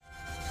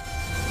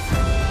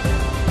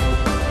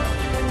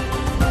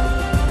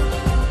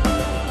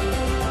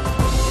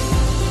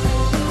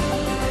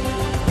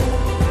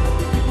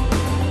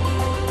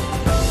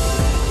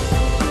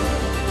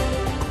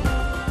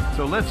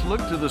let's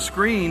look to the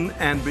screen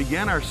and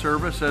begin our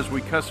service as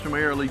we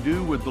customarily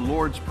do with the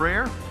Lord's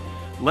Prayer.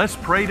 Let's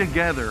pray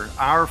together.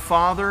 Our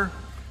Father,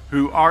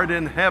 who art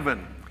in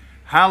heaven,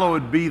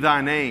 hallowed be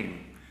thy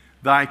name.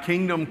 Thy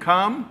kingdom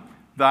come,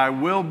 thy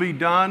will be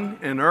done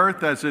in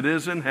earth as it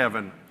is in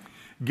heaven.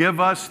 Give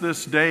us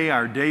this day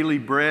our daily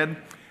bread,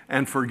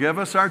 and forgive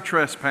us our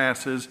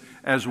trespasses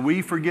as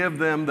we forgive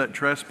them that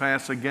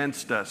trespass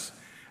against us.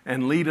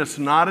 And lead us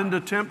not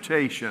into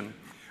temptation,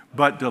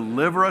 but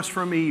deliver us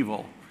from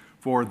evil.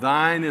 For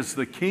thine is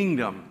the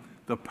kingdom,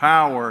 the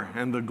power,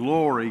 and the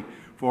glory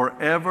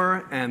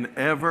forever and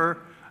ever.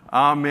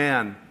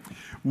 Amen.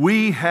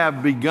 We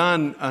have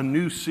begun a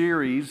new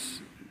series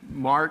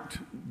marked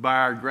by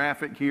our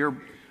graphic here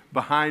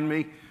behind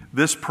me,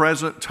 This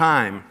Present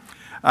Time.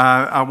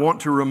 I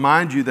want to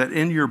remind you that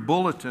in your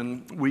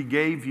bulletin, we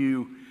gave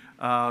you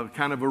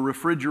kind of a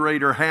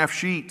refrigerator half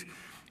sheet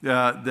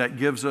that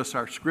gives us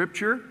our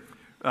scripture.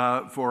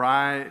 For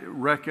I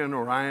reckon,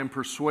 or I am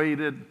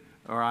persuaded,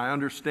 or I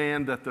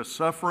understand that the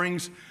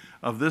sufferings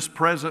of this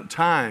present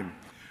time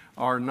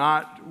are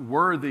not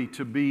worthy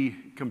to be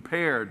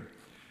compared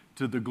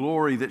to the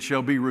glory that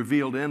shall be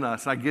revealed in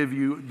us. I give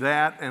you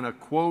that and a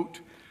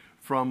quote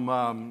from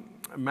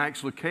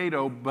Max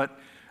Lucado, but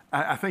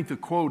I think the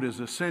quote is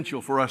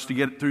essential for us to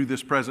get through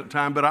this present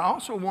time. But I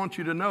also want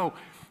you to know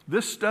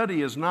this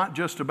study is not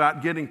just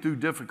about getting through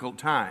difficult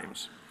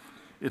times.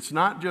 It's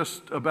not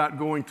just about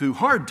going through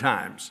hard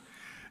times.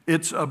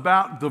 It's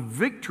about the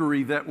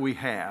victory that we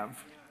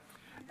have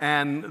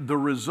and the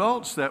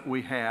results that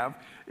we have.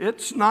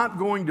 It's not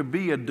going to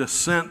be a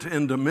descent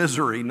into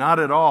misery, not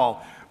at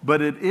all, but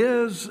it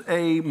is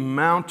a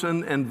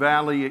mountain and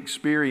valley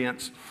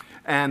experience.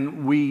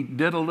 And we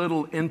did a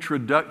little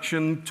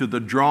introduction to the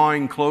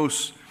drawing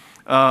close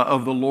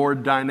of the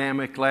Lord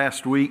dynamic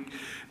last week.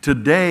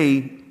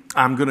 Today,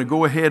 I'm going to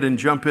go ahead and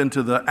jump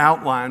into the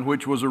outline,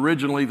 which was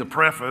originally the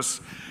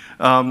preface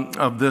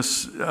of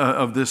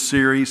this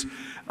series.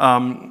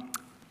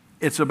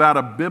 It's about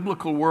a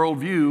biblical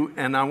worldview,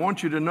 and I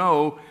want you to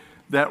know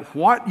that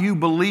what you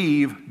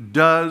believe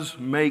does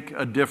make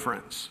a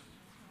difference.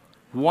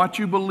 What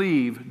you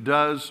believe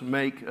does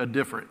make a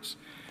difference.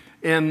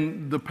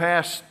 In the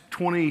past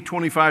 20,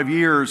 25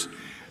 years,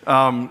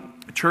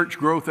 church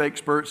growth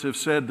experts have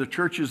said the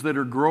churches that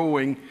are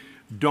growing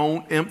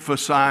don't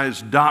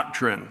emphasize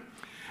doctrine.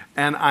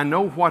 And I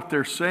know what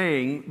they're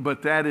saying,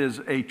 but that is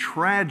a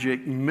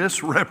tragic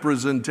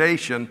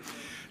misrepresentation.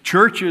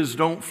 Churches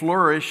don't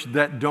flourish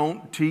that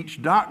don't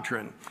teach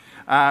doctrine.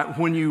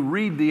 When you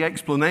read the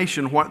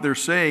explanation, what they're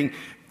saying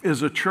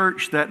is a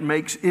church that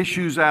makes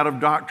issues out of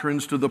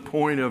doctrines to the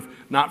point of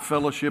not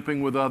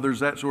fellowshipping with others,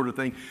 that sort of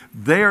thing.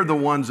 They're the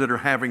ones that are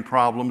having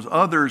problems.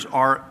 Others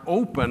are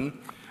open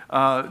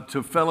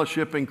to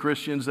fellowshipping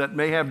Christians that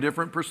may have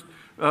different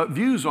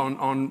views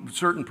on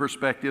certain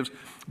perspectives.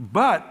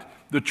 But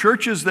the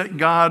churches that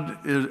God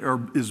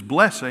is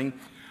blessing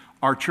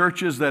are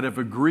churches that have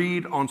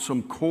agreed on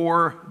some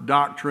core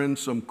doctrine,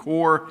 some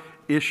core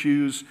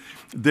issues.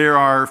 There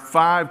are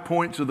 5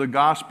 points of the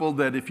gospel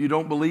that if you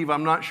don't believe,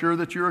 I'm not sure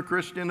that you're a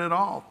Christian at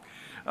all.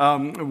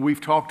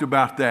 We've talked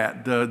about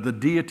that. The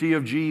deity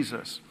of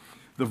Jesus,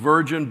 the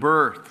virgin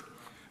birth,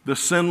 the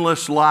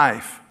sinless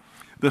life,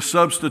 the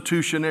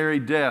substitutionary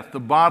death, the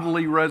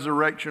bodily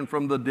resurrection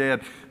from the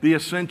dead, the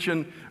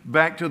ascension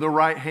back to the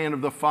right hand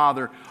of the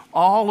Father.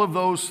 All of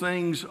those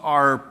things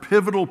are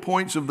pivotal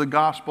points of the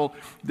gospel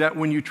that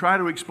when you try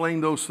to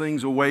explain those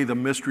things away, the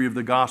mystery of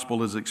the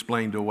gospel is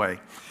explained away.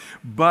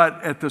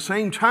 But at the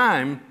same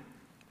time,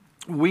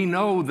 we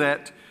know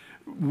that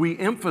we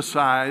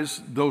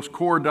emphasize those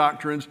core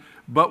doctrines,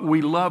 but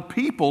we love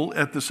people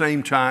at the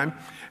same time,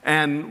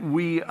 and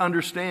we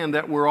understand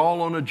that we're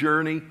all on a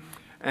journey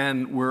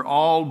and we're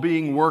all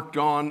being worked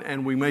on,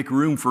 and we make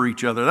room for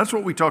each other. That's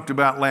what we talked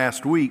about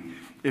last week.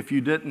 If you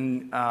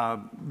didn't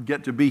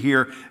get to be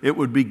here, it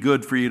would be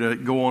good for you to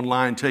go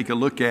online, take a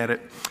look at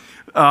it.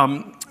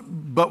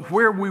 But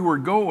where we were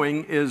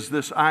going is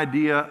this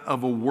idea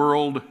of a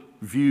world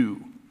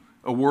view,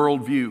 a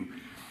worldview.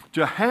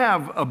 To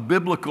have a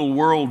biblical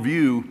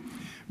worldview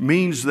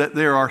means that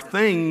there are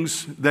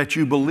things that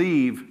you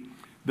believe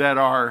that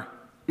are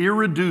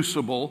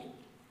irreducible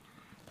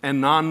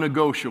and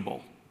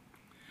non-negotiable.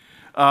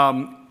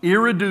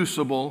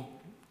 Irreducible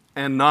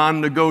and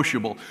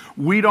non-negotiable.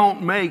 We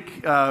don't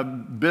make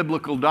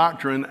biblical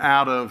doctrine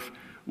out of,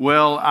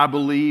 well, I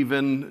believe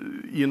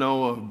in,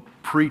 a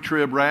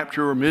pre-trib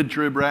rapture or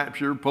mid-trib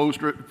rapture,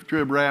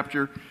 post-trib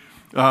rapture,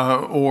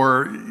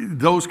 or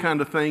those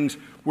kind of things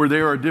where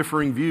there are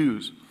differing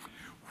views.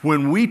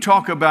 When we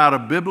talk about a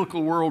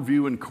biblical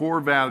worldview and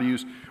core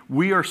values,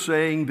 we are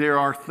saying there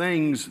are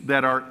things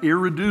that are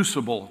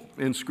irreducible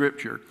in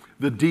Scripture.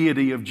 The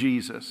deity of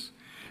Jesus.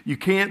 You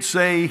can't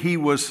say he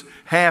was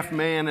half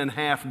man and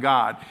half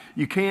God.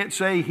 You can't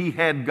say he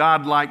had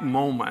God-like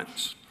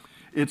moments.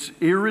 It's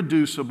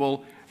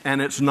irreducible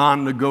and it's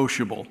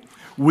non-negotiable.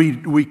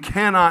 We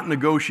cannot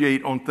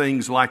negotiate on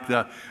things like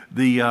the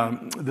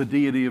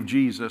deity of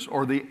Jesus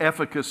or the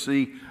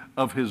efficacy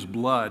of his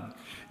blood.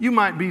 You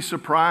might be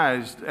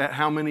surprised at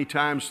how many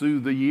times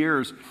through the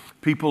years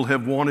people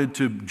have wanted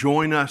to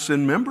join us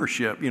in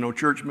membership,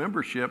 church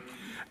membership.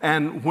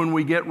 And when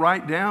we get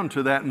right down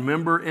to that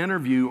member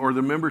interview or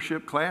the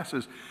membership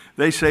classes,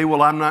 they say,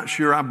 well, I'm not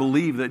sure I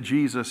believe that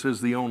Jesus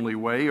is the only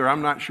way, or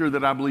I'm not sure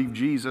that I believe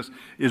Jesus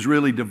is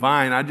really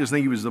divine. I just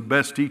think he was the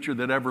best teacher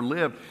that ever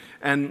lived.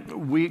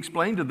 And we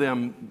explain to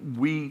them,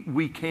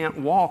 we can't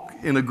walk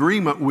in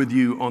agreement with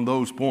you on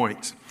those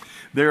points.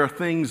 There are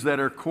things that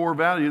are core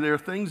value. There are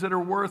things that are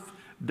worth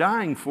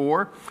dying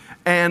for,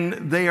 and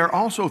they are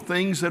also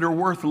things that are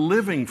worth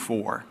living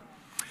for.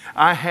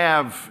 I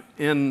have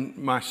in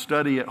my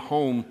study at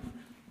home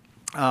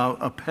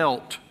a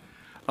pelt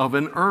of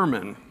an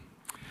ermine.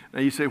 Now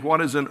you say,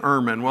 what is an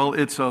ermine? Well,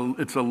 it's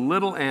a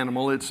little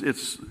animal. It's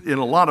in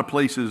a lot of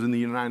places in the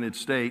United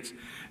States.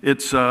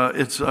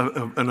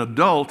 An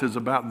adult is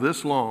about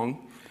this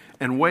long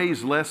and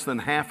weighs less than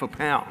half a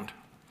pound.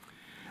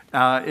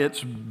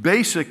 It's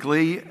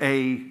basically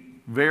a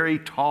very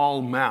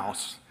tall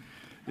mouse,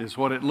 is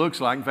what it looks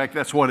like. In fact,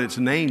 that's what its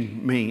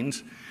name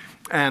means,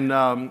 and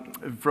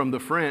from the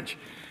French.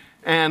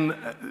 And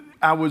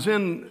I was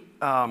in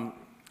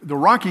the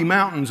Rocky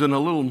Mountains in a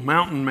little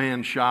mountain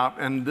man shop,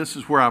 and this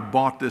is where I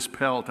bought this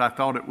pelt. I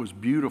thought it was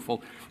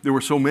beautiful. There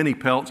were so many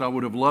pelts I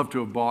would have loved to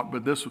have bought,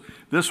 but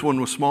this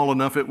one was small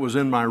enough it was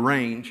in my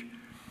range.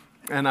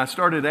 And I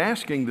started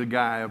asking the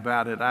guy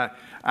about it.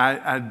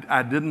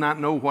 I did not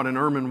know what an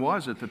ermine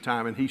was at the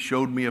time, and he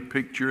showed me a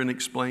picture and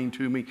explained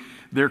to me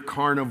they're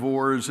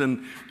carnivores,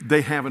 and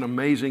they have an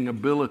amazing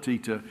ability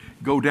to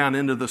go down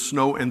into the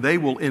snow, and they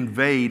will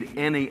invade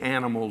any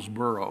animal's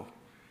burrow.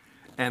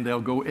 And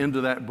they'll go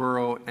into that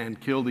burrow and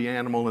kill the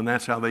animal, and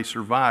that's how they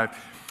survive.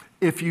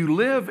 If you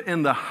live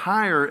in the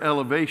higher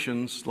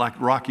elevations, like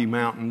Rocky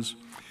Mountains,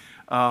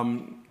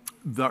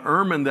 the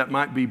ermine that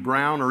might be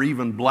brown or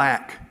even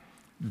black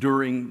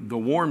during the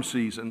warm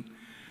season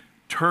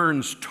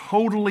turns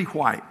totally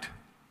white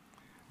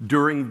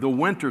during the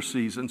winter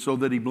season so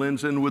that he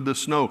blends in with the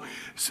snow.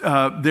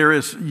 There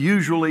is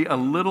usually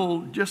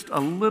just a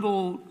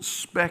little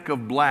speck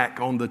of black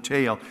on the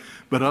tail,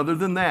 but other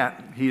than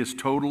that, he is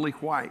totally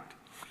white.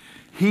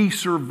 He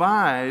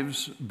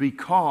survives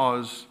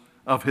because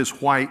of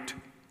his white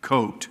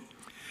coat.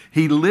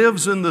 He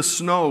lives in the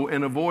snow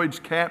and avoids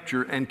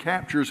capture and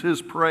captures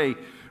his prey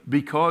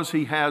because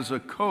he has a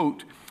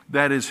coat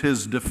that is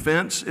his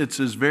defense. It's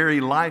his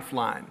very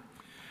lifeline.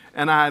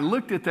 And I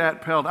looked at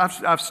that pelt.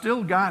 I've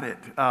still got it.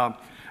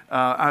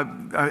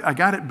 I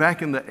got it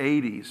back in the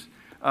 80s.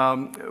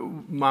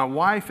 My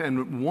wife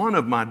and one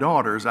of my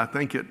daughters, I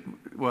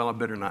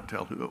better not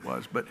tell who it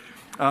was, but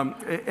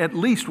at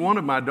least one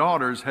of my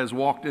daughters has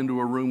walked into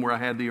a room where I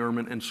had the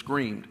ermine and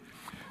screamed.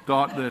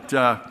 Thought that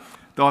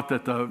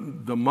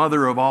the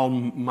mother of all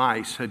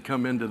mice had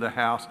come into the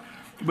house.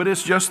 But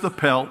it's just the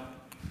pelt.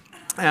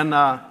 And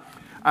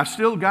I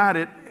still got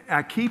it.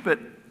 I keep it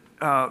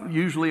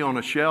usually on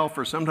a shelf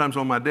or sometimes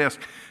on my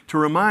desk to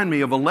remind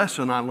me of a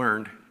lesson I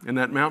learned in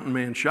that mountain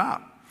man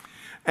shop.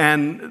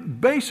 And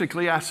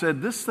basically I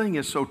said, this thing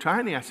is so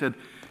tiny. I said,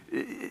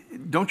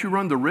 don't you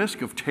run the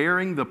risk of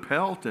tearing the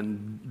pelt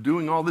and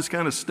doing all this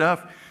kind of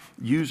stuff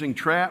using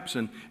traps?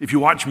 And if you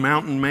watch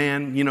Mountain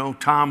Man,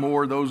 Tom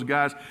Moore, those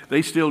guys,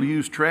 they still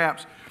use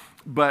traps.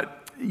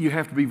 But you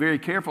have to be very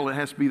careful. It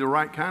has to be the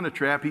right kind of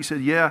trap. He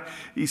said, yeah.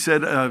 He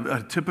said,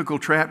 a typical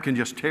trap can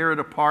just tear it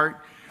apart.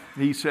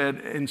 He said,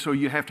 and so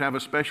you have to have a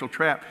special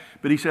trap.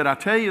 But he said, I'll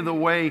tell you the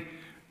way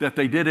that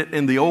they did it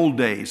in the old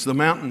days, the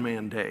Mountain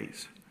Man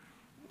days.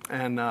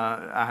 And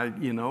I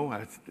didn't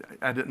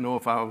know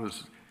if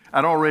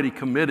I'd already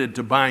committed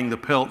to buying the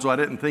pelt, so I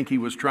didn't think he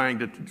was trying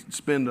to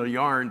spin a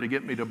yarn to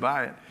get me to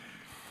buy it.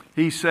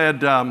 He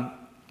said,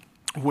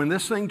 when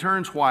this thing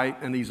turns white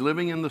and he's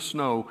living in the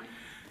snow,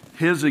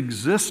 his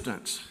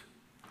existence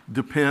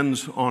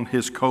depends on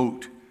his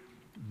coat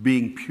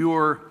being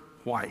pure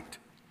white.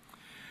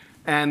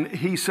 And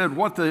he said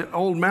what the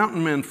old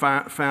mountain men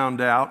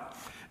found out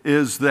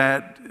is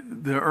that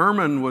the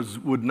ermine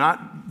would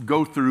not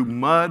go through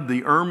mud.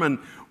 The ermine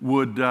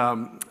would,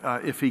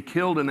 if he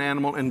killed an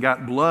animal and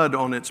got blood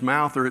on its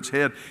mouth or its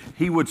head,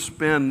 he would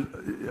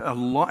spend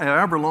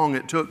however long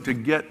it took to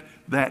get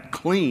that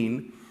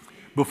clean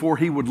before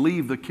he would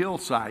leave the kill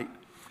site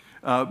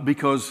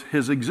because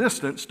his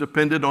existence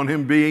depended on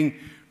him being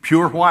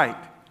pure white.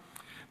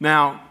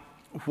 Now,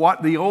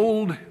 what the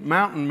old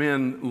mountain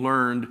men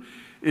learned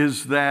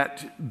is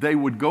that they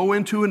would go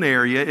into an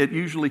area. It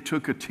usually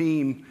took a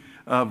team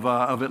of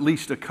at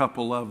least a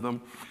couple of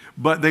them.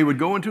 But they would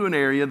go into an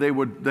area, they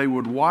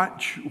would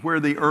watch where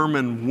the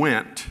ermine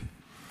went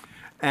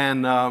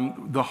and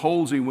the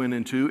holes he went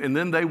into, and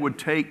then they would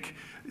take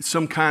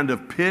some kind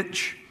of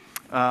pitch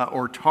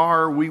or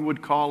tar, we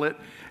would call it,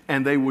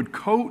 and they would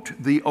coat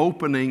the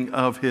opening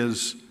of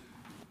his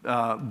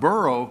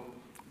burrow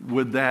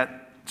with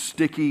that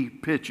sticky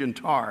pitch and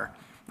tar.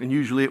 And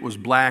usually it was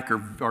black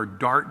or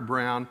dark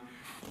brown.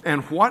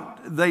 And what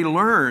they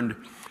learned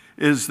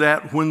is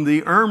that when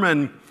the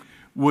ermine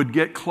would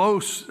get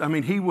close,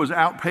 he was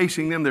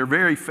outpacing them, they're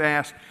very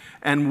fast,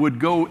 and would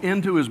go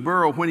into his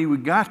burrow. When he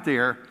got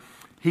there,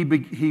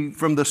 he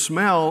from the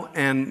smell,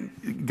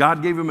 and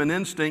God gave him an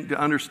instinct to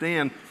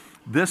understand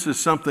this is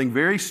something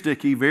very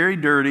sticky, very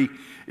dirty.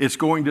 It's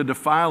going to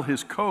defile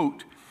his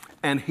coat.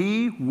 And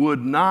he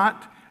would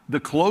not, the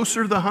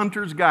closer the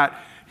hunters got,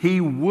 he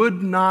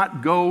would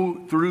not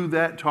go through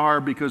that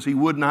tar because he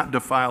would not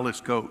defile his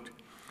coat.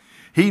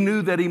 He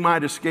knew that he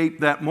might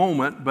escape that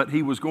moment, but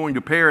he was going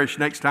to perish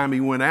next time he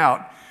went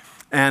out.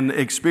 And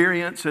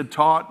experience had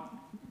taught,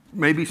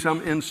 maybe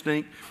some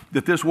instinct,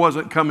 that this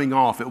wasn't coming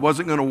off. It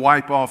wasn't going to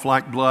wipe off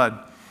like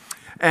blood.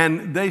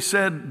 And they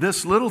said,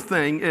 this little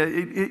thing,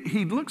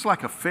 he looks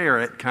like a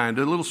ferret, kind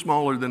of, a little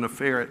smaller than a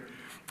ferret.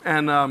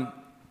 And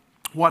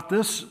what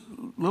this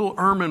little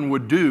ermine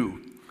would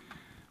do,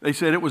 they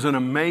said it was an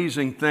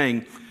amazing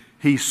thing.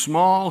 He's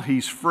small,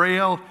 he's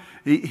frail,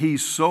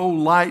 he's so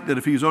light that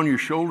if he was on your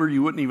shoulder,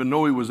 you wouldn't even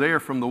know he was there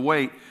from the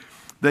weight.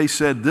 They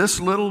said, this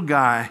little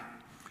guy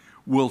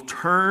will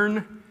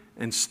turn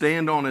and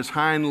stand on his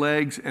hind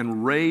legs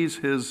and raise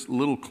his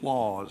little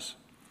claws.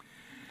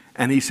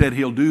 And he said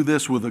he'll do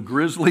this with a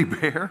grizzly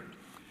bear.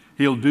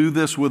 He'll do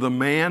this with a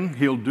man.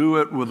 He'll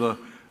do it with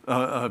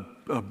a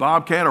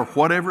bobcat or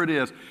whatever it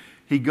is.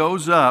 He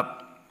goes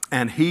up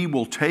and he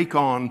will take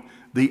on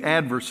the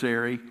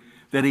adversary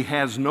that he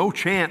has no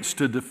chance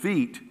to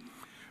defeat,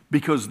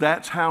 because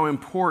that's how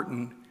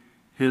important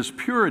his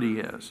purity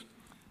is.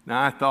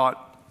 Now, I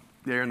thought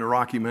there in the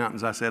Rocky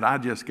Mountains, I said, I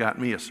just got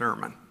me a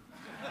sermon.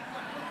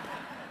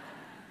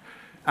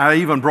 I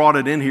even brought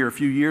it in here a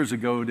few years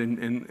ago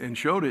and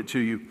showed it to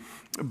you.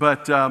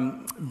 But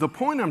the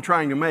point I'm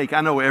trying to make, I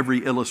know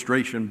every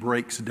illustration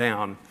breaks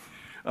down.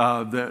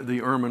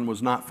 The ermine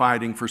was not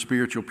fighting for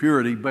spiritual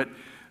purity, but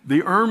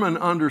the ermine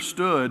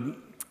understood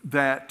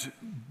that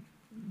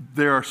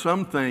there are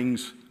some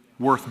things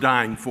worth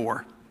dying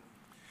for.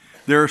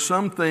 There are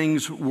some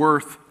things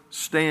worth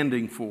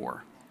standing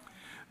for.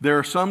 There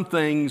are some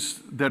things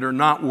that are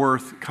not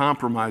worth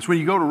compromise. When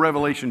you go to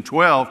Revelation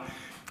 12,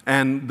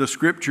 and the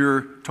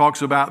scripture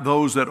talks about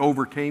those that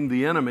overcame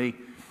the enemy,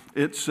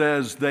 it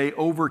says they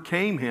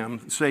overcame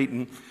him,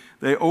 Satan,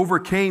 they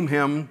overcame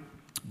him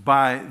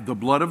by the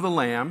blood of the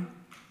Lamb,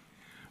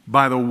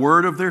 by the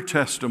word of their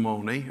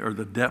testimony, or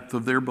the depth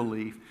of their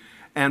belief,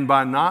 and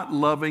by not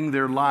loving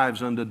their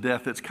lives unto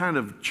death. It's kind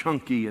of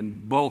chunky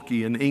and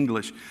bulky in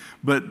English,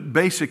 but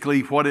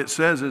basically what it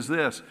says is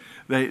this: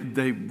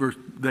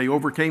 they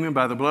overcame him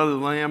by the blood of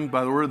the Lamb,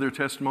 by the word of their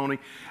testimony,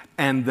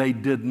 and they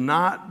did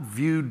not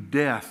view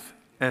death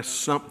as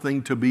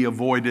something to be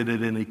avoided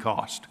at any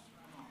cost.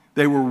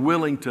 They were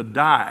willing to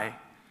die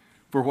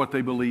for what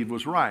they believed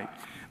was right.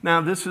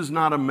 Now, this is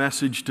not a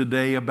message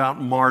today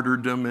about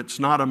martyrdom. It's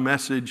not a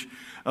message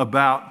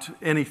about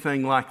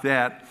anything like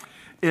that.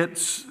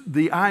 It's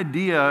the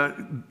idea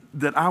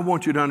that I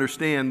want you to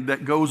understand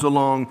that goes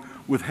along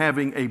with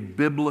having a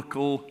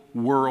biblical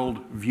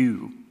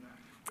worldview.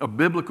 A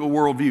biblical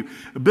worldview.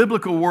 A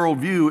biblical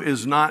worldview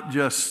is not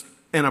just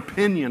an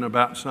opinion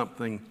about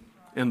something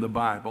in the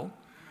Bible,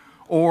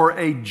 or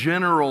a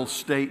general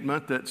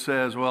statement that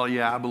says, well,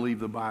 yeah, I believe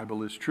the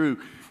Bible is true.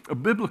 A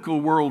biblical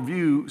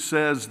worldview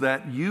says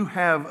that you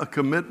have a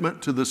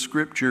commitment to the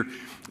Scripture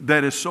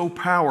that is so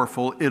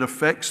powerful it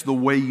affects the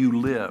way you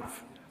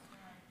live,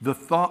 the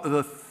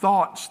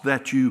thoughts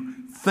that you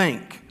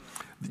think,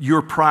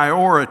 your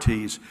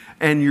priorities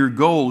and your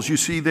goals. You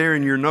see there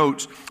in your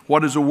notes,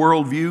 what is a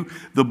worldview?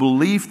 The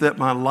belief that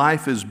my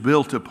life is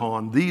built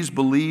upon. These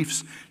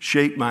beliefs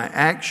shape my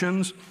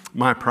actions,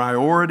 my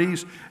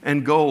priorities,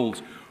 and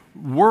goals.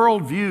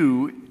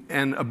 Worldview,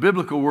 and a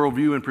biblical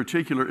worldview in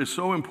particular, is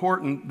so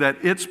important that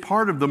it's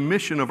part of the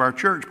mission of our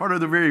church, part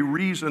of the very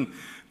reason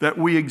that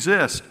we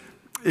exist.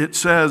 It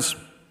says,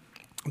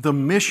 the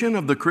mission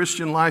of the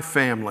Christian Life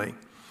family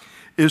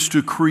is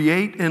to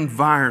create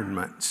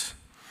environments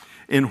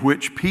in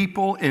which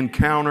people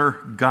encounter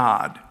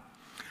God,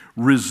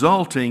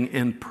 resulting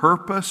in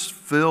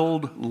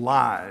purpose-filled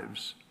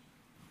lives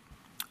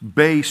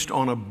based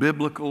on a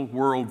biblical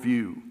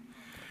worldview.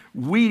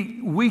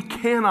 We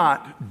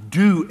cannot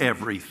do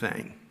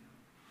everything.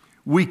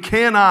 We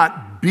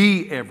cannot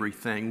be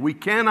everything. We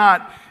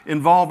cannot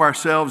involve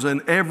ourselves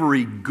in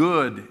every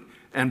good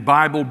and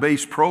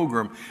Bible-based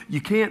program. You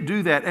can't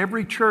do that.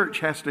 Every church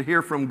has to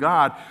hear from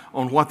God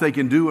on what they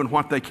can do and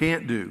what they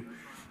can't do.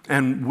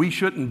 And we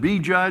shouldn't be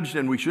judged,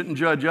 and we shouldn't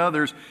judge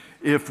others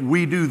if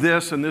we do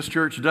this and this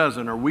church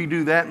doesn't, or we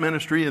do that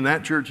ministry and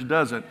that church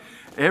doesn't.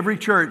 Every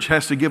church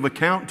has to give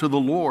account to the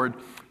Lord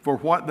for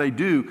what they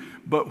do.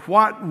 But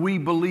what we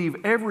believe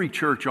every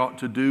church ought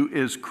to do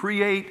is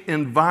create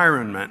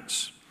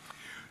environments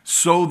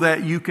so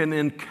that you can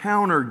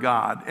encounter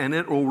God, and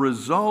it will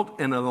result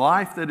in a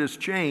life that is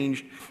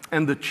changed.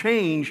 And the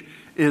change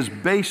is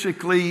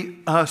basically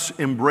us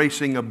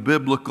embracing a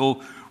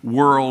biblical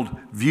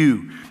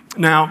worldview.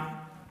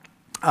 Now,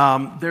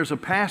 there's a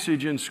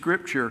passage in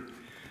Scripture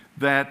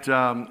that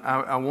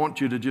I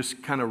want you to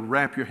just kind of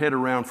wrap your head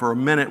around for a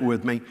minute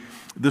with me.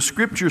 The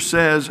Scripture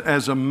says,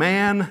 as a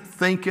man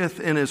thinketh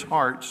in his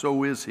heart,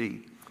 so is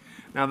he.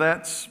 Now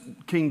that's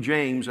King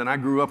James, and I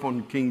grew up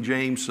on King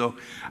James, so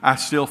I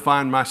still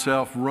find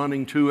myself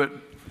running to it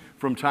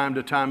from time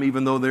to time,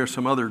 even though there's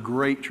some other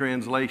great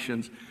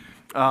translations.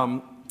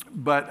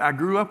 But I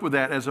grew up with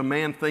that, as a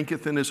man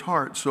thinketh in his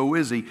heart, so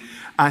is he.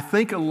 I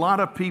think a lot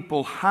of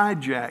people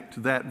hijacked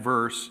that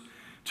verse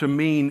to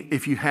mean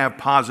if you have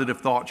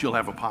positive thoughts, you'll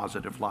have a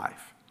positive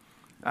life.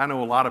 I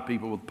know a lot of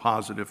people with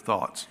positive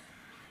thoughts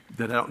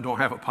that don't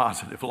have a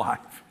positive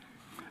life.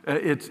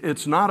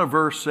 It's not a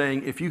verse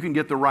saying if you can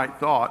get the right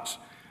thoughts,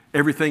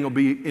 everything will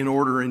be in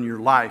order in your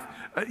life.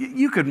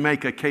 You could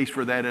make a case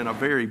for that in a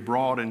very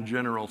broad and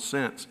general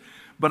sense.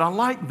 But I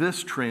like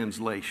this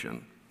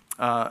translation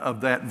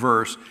of that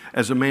verse,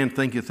 as a man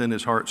thinketh in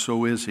his heart,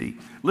 so is he.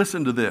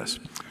 Listen to this.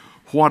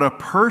 What a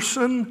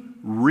person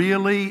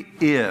really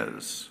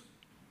is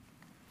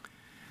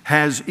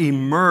has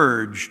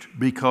emerged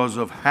because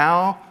of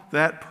how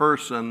that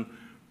person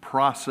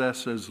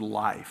processes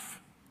life.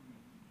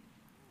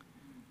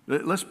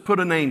 Let's put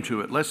a name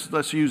to it.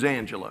 Let's use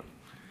Angela.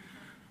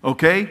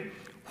 Okay?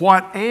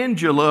 What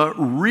Angela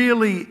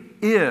really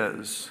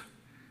is,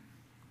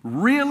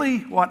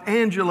 what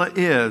Angela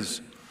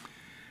is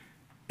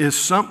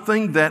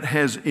something that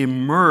has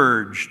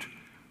emerged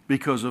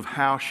because of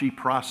how she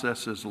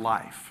processes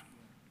life.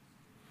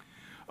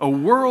 A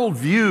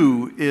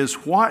worldview is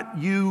what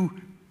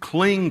you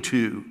cling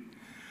to.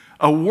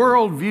 A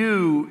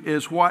worldview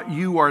is what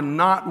you are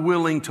not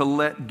willing to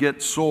let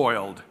get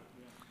soiled.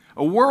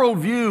 A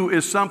worldview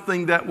is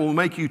something that will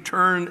make you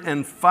turn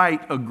and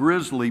fight a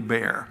grizzly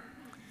bear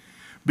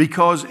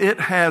because it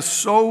has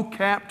so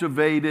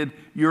captivated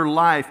your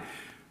life.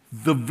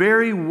 The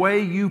very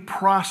way you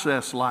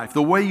process life,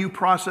 the way you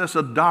process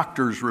a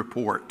doctor's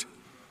report,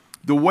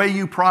 the way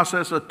you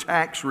process a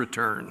tax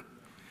return,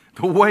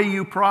 the way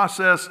you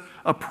process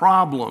a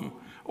problem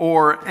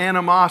or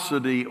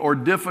animosity or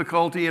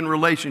difficulty in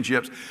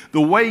relationships,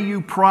 the way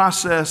you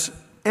process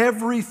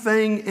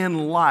everything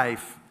in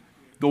life,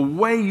 the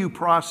way you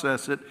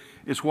process it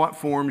is what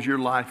forms your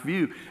life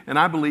view. And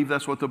I believe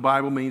that's what the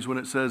Bible means when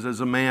it says,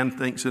 as a man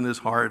thinks in his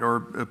heart, or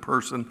a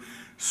person,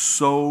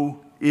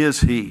 so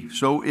is he.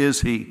 So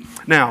is he.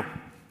 Now,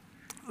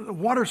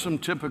 what are some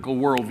typical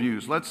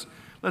worldviews?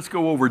 Let's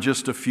go over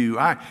just a few.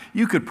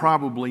 You could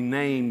probably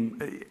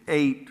name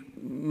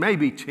 8,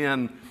 maybe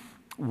 10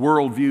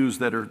 worldviews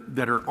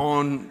that are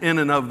on in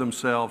and of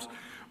themselves,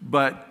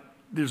 but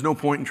there's no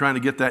point in trying to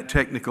get that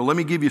technical. Let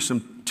me give you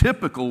some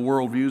typical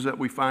worldviews that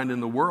we find in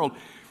the world,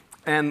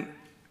 and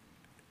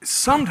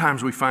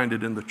sometimes we find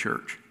it in the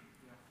church.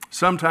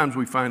 Sometimes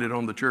we find it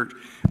on the church.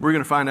 We're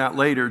going to find out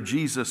later,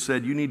 Jesus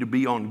said you need to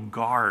be on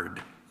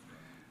guard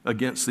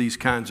against these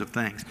kinds of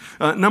things.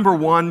 Number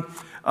one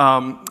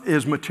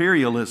is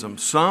materialism.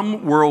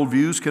 Some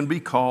worldviews can be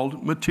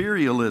called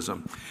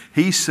materialism.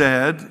 He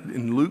said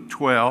in Luke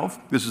 12,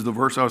 this is the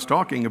verse I was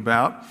talking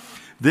about,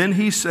 then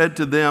he said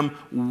to them,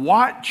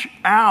 watch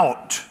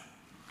out,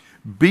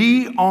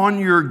 be on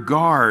your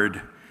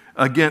guard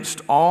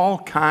against all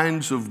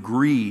kinds of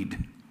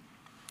greed.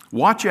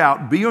 Watch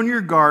out, be on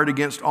your guard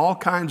against all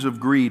kinds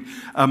of greed.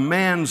 A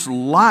man's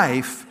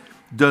life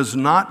does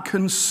not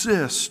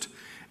consist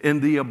in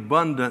the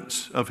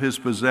abundance of his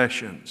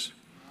possessions.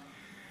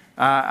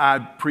 I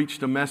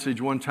preached a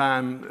message one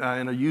time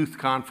in a youth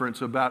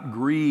conference about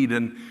greed,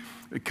 and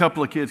a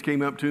couple of kids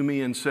came up to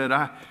me and said,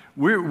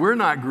 we're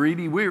not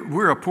greedy,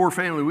 we're a poor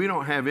family, we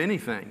don't have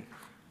anything.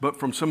 But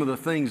from some of the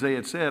things they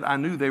had said, I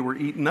knew they were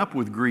eaten up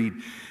with greed.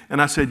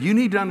 And I said, you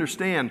need to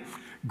understand,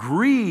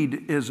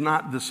 greed is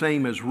not the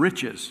same as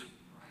riches.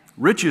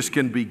 Riches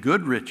can be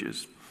good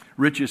riches.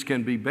 Riches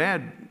can be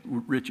bad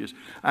riches.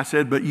 I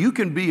said, but you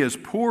can be as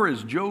poor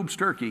as Job's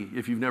turkey,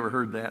 if you've never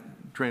heard that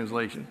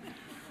translation.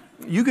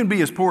 You can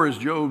be as poor as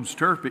Job's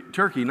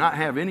turkey, not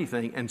have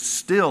anything, and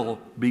still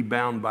be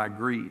bound by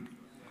greed.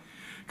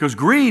 Because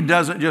greed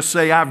doesn't just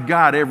say, I've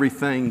got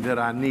everything that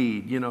I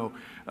need. You know,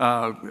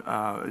 I'm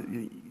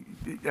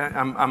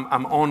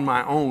on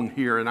my own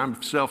here and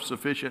I'm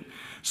self-sufficient.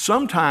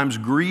 Sometimes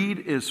greed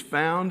is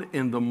found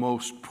in the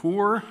most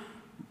poorest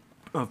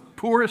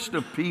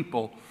of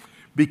people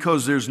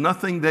because there's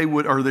nothing they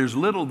would, or there's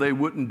little they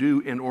wouldn't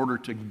do in order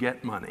to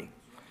get money.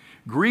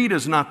 Greed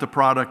is not the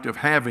product of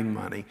having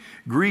money.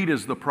 Greed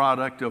is the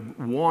product of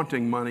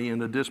wanting money in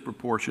a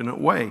disproportionate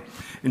way.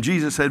 And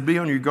Jesus said, be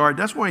on your guard.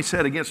 That's why he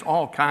said against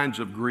all kinds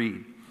of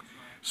greed.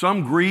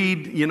 Some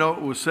greed, you know,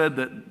 it was said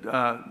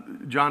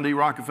that John D.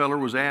 Rockefeller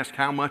was asked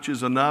how much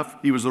is enough.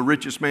 He was the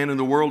richest man in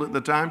the world at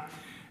the time.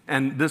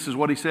 And this is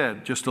what he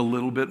said, just a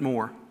little bit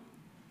more.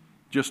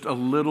 Just a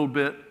little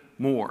bit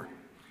more.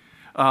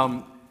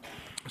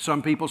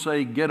 Some people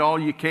say, get all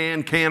you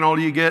can all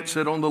you get,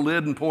 sit on the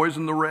lid and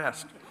poison the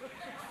rest.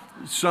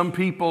 Some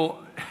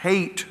people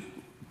hate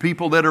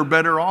people that are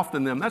better off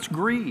than them. That's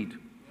greed.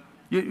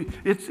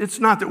 It's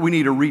not that we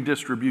need a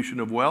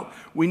redistribution of wealth.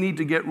 We need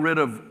to get rid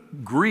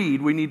of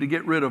greed. We need to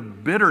get rid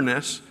of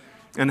bitterness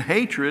and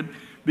hatred,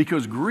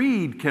 because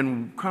greed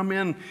can come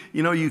in.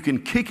 You know, you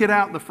can kick it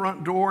out the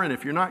front door, and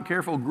if you're not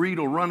careful, greed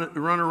will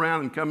run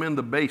around and come in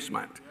the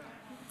basement.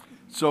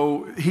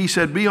 So he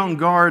said, be on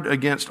guard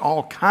against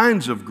all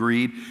kinds of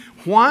greed.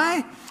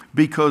 Why?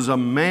 Because a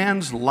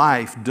man's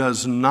life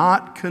does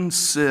not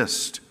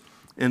consist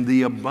in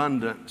the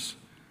abundance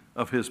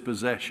of his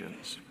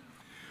possessions.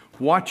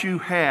 What you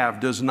have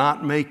does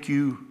not make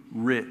you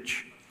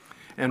rich,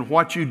 and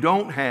what you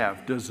don't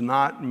have does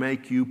not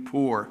make you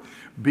poor.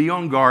 Be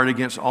on guard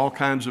against all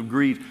kinds of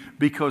greed,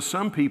 because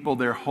some people,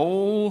 their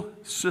whole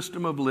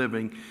system of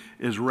living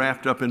is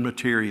wrapped up in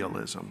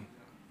materialism,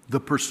 the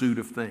pursuit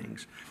of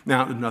things.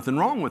 Now, there's nothing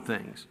wrong with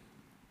things.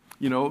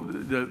 You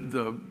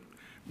know,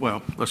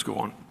 well, let's go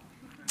on.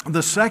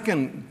 The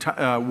second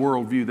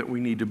worldview that we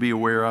need to be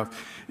aware of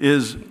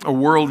is a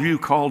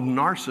worldview called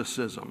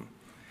narcissism.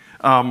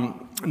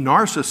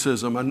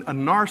 Narcissism, a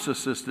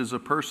narcissist is a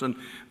person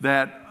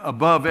that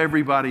above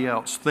everybody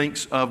else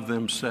thinks of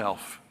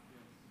themselves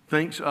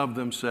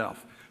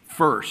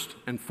first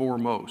and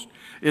foremost.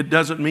 It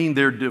doesn't mean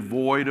they're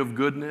devoid of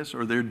goodness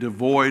or they're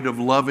devoid of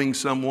loving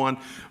someone,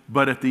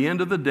 but at the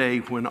end of the day,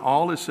 when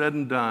all is said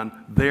and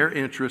done, their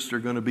interests are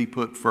going to be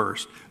put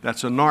first.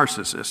 That's a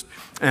narcissist.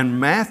 And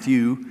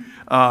Matthew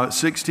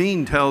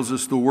 16 tells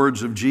us the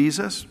words of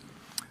Jesus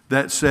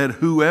that said,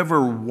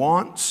 whoever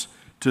wants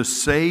to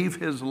save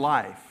his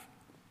life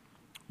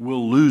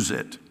will lose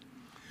it,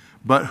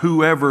 but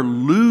whoever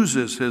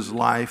loses his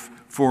life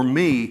for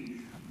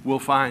me will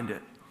find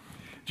it.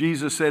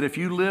 Jesus said, if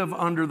you live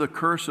under the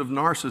curse of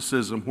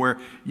narcissism, where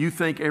you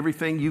think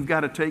everything, you've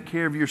got to take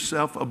care of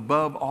yourself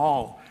above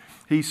all,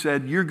 he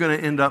said, you're going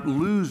to end up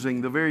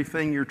losing the very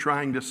thing you're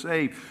trying to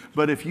save.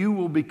 But if you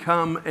will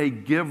become a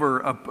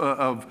giver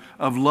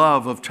of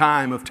love, of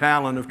time, of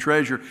talent, of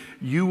treasure,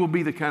 you will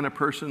be the kind of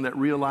person that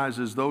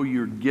realizes though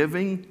you're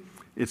giving,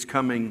 it's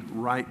coming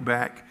right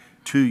back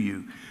to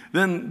you.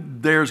 Then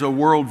there's a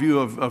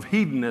worldview of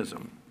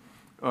hedonism,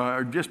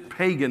 or just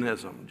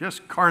paganism,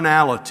 just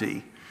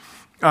carnality.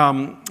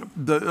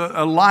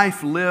 A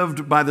life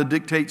lived by the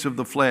dictates of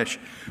the flesh.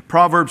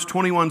 Proverbs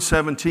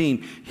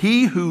 21:17,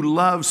 he who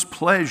loves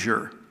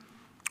pleasure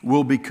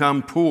will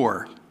become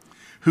poor.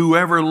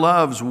 Whoever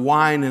loves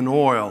wine and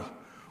oil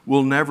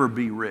will never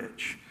be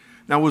rich.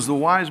 Now, was the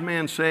wise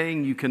man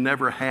saying you can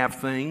never have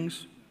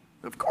things?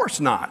 Of course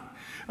not.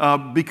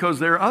 Because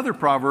there are other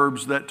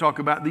proverbs that talk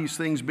about these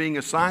things being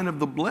a sign of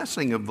the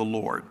blessing of the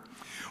Lord.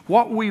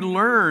 What we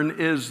learn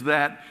is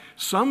that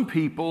some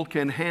people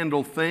can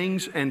handle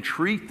things and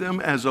treat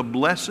them as a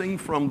blessing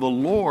from the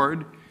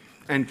Lord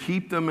and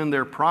keep them in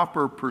their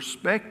proper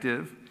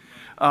perspective.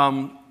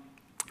 And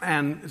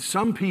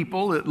some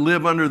people that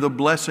live under the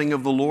blessing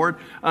of the Lord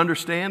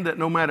understand that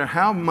no matter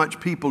how much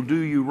people do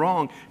you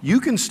wrong, you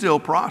can still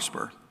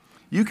prosper.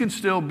 You can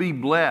still be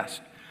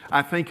blessed.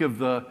 I think of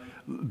the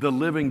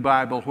Living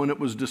Bible when it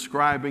was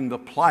describing the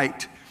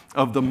plight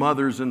of the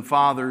mothers and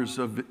fathers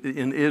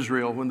in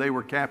Israel when they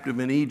were captive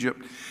in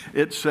Egypt.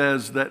 It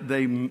says that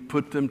they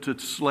put them to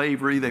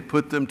slavery, they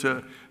put them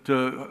to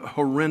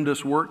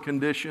horrendous work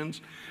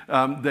conditions.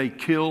 They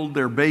killed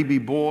their baby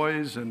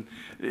boys, and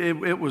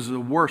it was the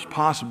worst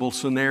possible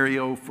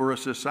scenario for a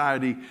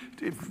society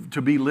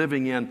to be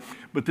living in.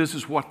 But this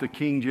is what the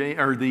King James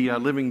or the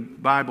Living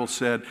Bible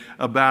said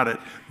about it.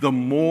 The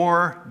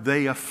more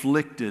they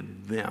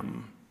afflicted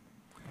them,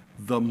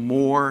 the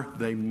more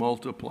they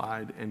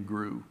multiplied and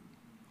grew.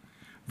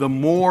 The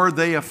more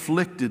they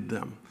afflicted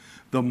them,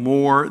 the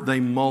more they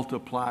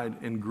multiplied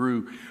and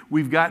grew.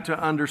 We've got to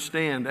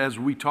understand, as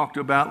we talked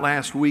about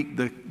last week,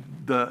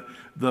 the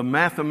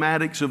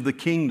mathematics of the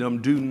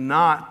kingdom do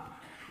not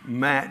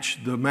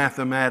match the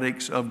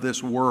mathematics of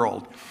this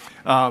world.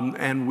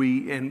 And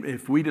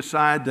if we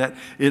decide that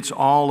it's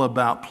all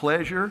about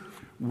pleasure,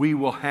 we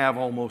will have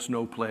almost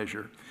no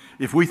pleasure.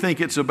 If we think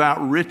it's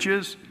about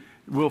riches,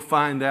 we'll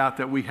find out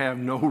that we have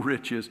no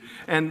riches.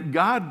 And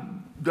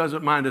God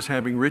doesn't mind us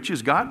having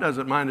riches. God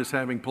doesn't mind us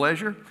having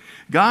pleasure.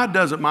 God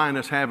doesn't mind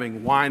us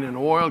having wine and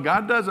oil.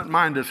 God doesn't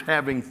mind us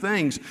having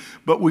things,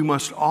 but we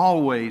must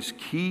always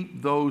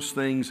keep those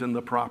things in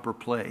the proper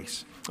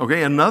place.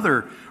 Okay,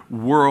 another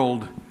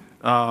world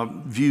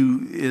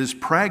view is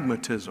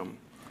pragmatism.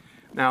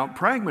 Now,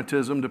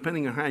 pragmatism,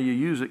 depending on how you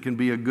use it, can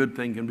be a good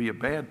thing, can be a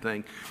bad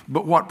thing.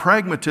 But what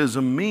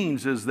pragmatism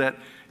means is that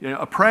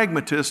a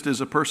pragmatist is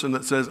a person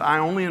that says, I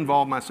only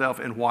involve myself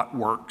in what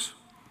works.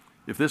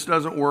 If this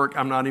doesn't work,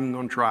 I'm not even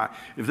going to try.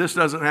 If this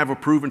doesn't have a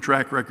proven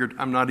track record,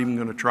 I'm not even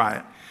going to try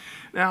it.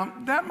 Now,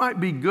 that might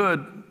be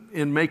good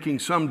in making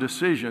some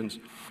decisions,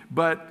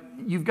 but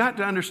you've got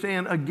to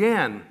understand,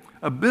 again,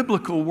 a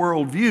biblical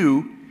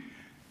worldview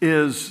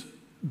is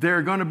there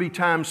are going to be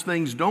times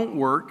things don't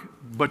work,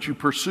 but you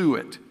pursue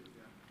it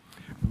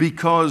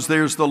because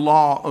there's the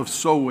law of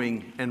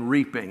sowing and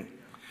reaping.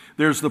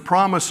 There's the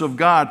promise of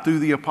God through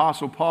the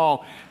Apostle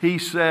Paul. He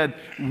said,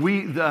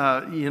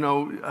 don't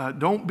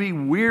be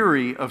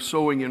weary of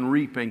sowing and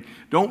reaping.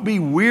 Don't be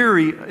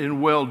weary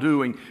in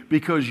well-doing,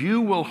 because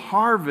you will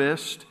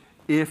harvest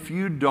if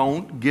you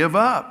don't give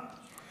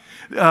up.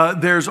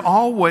 There's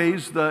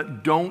always the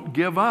don't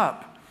give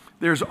up.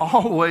 There's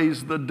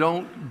always the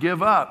don't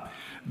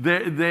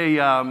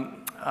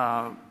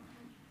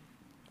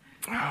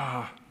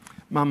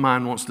My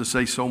mind wants to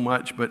say so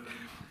much, but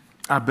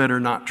I better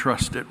not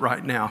trust it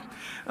right now.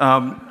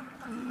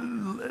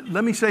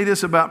 Let me say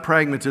this about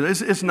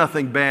pragmatism. It's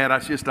nothing bad.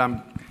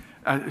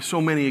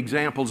 So many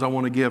examples I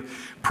want to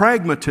give.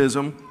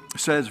 Pragmatism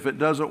says if it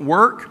doesn't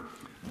work,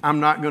 I'm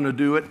not going to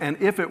do it. And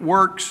if it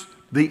works,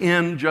 the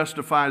end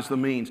justifies the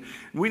means.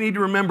 We need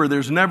to remember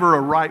there's never a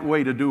right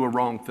way to do a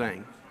wrong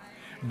thing.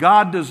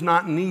 God does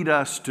not need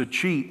us to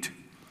cheat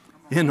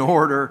in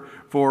order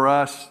for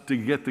us to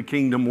get the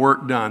kingdom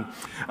work done.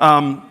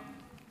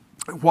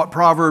 What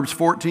Proverbs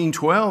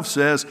 14:12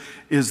 says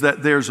is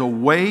that there's a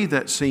way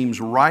that seems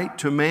right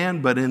to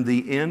man, but in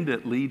the end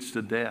it leads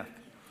to death.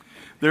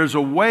 There's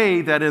a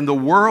way that in the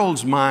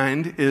world's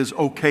mind is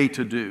okay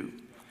to do.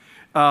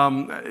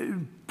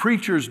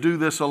 Preachers do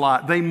this a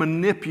lot. They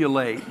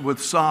manipulate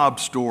with sob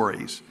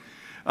stories.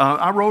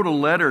 I wrote a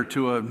letter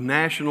to a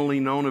nationally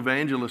known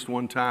evangelist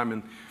one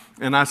time,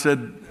 and I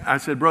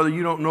said, brother,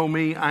 you don't know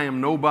me. I am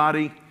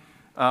nobody.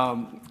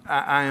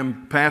 I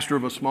am pastor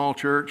of a small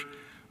church,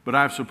 but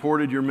I've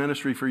supported your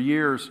ministry for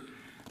years.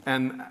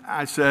 And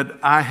I said,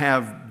 I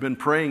have been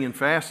praying and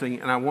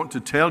fasting, and I want to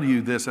tell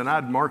you this. And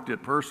I'd marked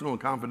it personal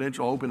and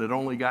confidential, hoping it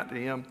only got to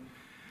him.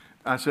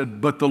 I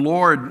said, but the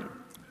Lord,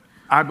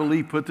 I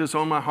believe, put this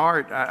on my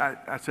heart.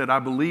 I said, I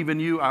believe in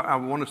you.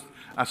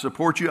 I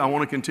support you. I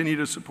want to continue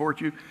to support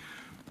you.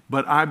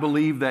 But I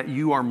believe that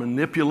you are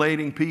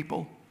manipulating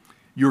people.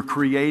 You're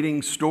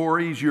creating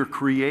stories. You're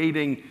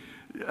creating,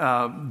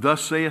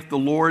 thus saith the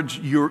Lord,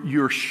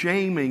 you're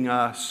shaming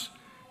us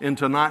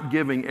into not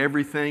giving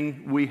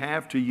everything we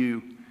have to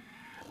you.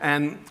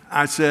 And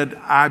I said,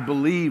 I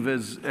believe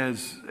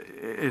as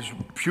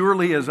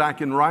purely as I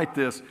can write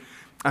this,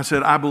 I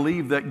said, I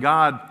believe that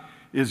God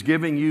is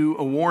giving you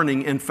a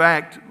warning. In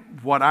fact,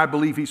 what I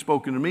believe He's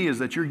spoken to me is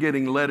that you're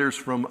getting letters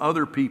from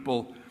other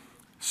people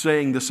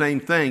saying the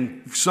same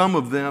thing. Some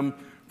of them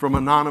from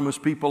anonymous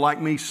people like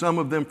me, some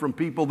of them from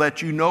people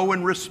that you know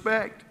and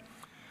respect.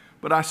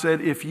 But I said,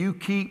 if you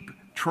keep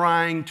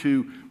trying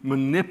to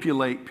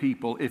manipulate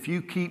people, if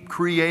you keep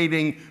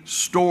creating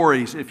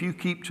stories, if you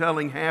keep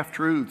telling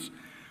half-truths,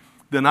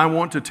 then I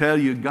want to tell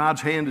you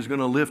God's hand is going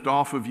to lift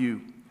off of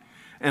you.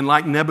 And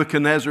like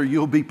Nebuchadnezzar,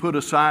 you'll be put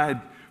aside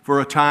for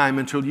a time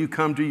until you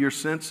come to your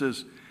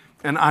senses.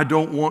 And I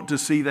don't want to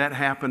see that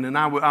happen. And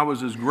I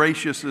was as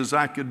gracious as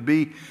I could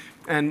be.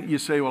 And you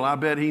say, well, I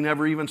bet he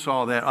never even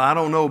saw that. I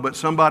don't know, but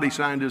somebody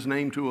signed his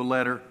name to a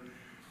letter.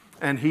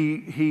 And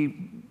he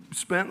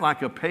spent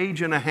like a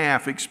page and a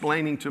half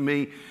explaining to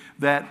me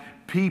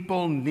that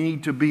people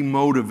need to be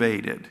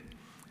motivated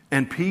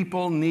and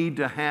people need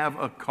to have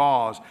a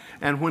cause.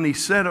 And when he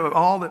said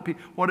all that,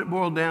 what it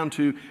boiled down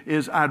to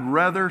is I'd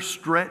rather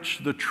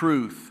stretch the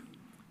truth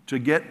to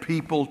get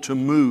people to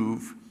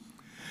move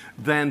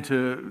than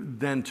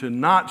to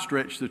not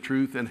stretch the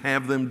truth and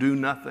have them do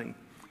nothing.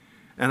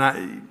 And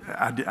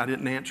I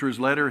didn't answer his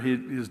letter.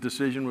 His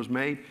decision was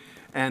made.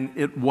 And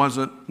it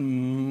wasn't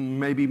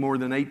maybe more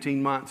than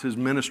 18 months. His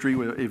ministry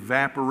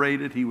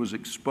evaporated. He was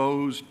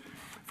exposed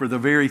for the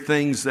very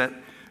things that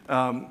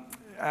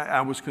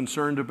I was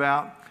concerned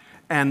about.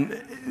 And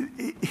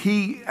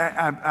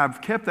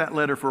I've kept that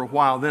letter for a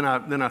while. Then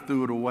I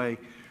threw it away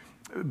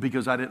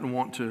because I didn't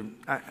want to.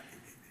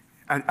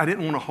 I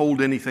didn't want to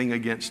hold anything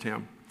against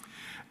him.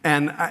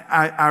 And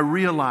I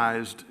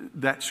realized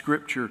that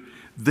scripture.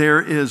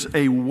 There is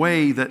a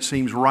way that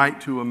seems right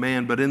to a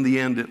man, but in the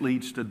end it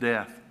leads to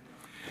death.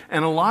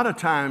 And a lot of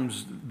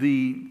times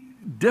the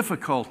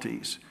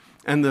difficulties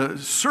and the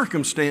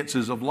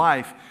circumstances of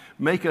life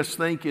make us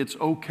think it's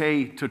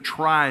okay to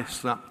try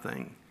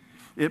something.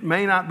 It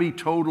may not be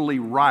totally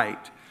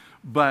right,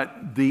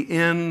 but the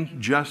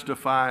end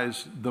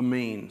justifies the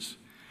means.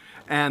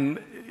 And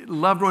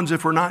loved ones,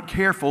 if we're not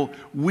careful,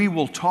 we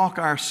will talk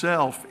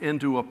ourselves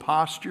into a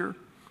posture.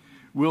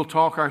 We'll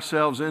talk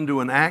ourselves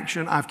into an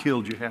action. I've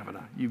killed you, haven't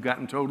I? You've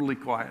gotten totally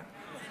quiet.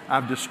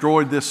 I've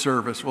destroyed this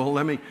service. Well,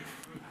 let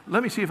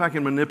me see if I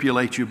can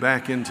manipulate you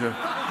back into,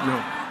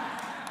 no.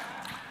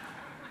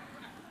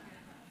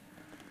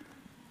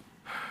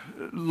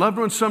 Loved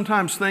ones,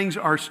 sometimes things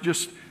are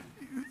just,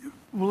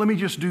 well, let me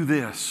just do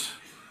this.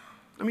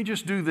 Let me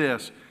just do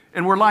this.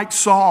 And we're like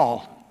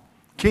Saul,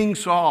 King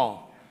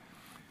Saul.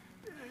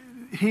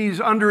 He's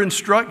under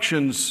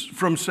instructions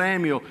from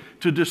Samuel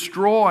to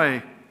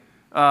destroy,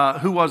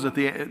 who was it?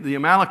 The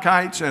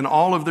Amalekites and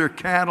all of their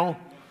cattle.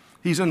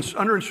 He's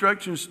under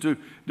instructions to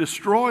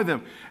destroy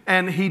them.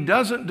 And he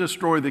doesn't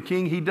destroy the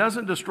king. He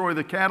doesn't destroy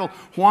the cattle.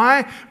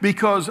 Why?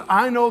 Because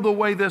I know the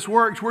way this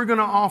works. We're going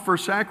to offer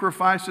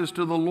sacrifices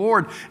to the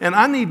Lord. And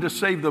I need to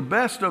save the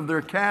best of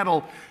their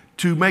cattle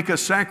to make a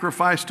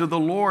sacrifice to the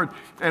Lord.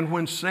 And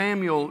when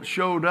Samuel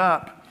showed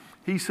up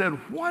He said,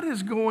 what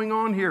is going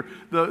on here?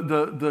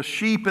 The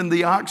sheep and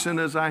the oxen,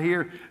 as I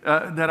hear,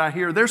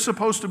 they're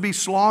supposed to be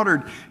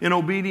slaughtered in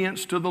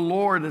obedience to the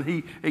Lord. And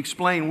he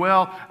explained,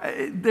 well,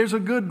 there's a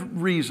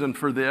good reason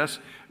for this.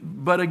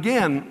 But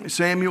again,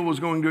 Samuel was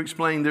going to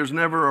explain there's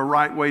never a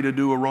right way to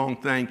do a wrong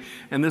thing.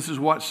 And this is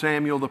what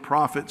Samuel the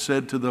prophet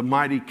said to the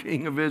mighty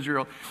king of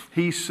Israel.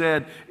 He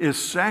said,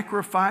 is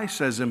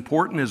sacrifice as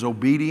important as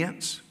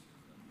obedience?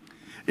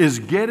 Is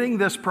getting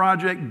this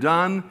project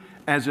done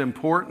as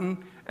important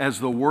as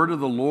the word of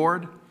the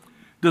Lord?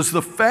 Does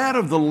the fat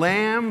of the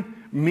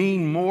lamb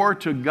mean more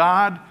to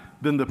God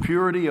than the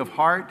purity of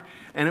heart?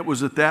 And it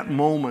was at that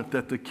moment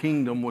that the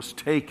kingdom was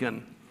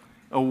taken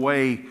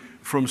away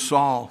from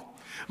Saul.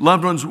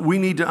 Loved ones, we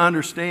need to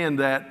understand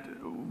that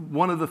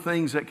one of the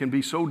things that can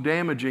be so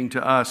damaging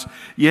to us,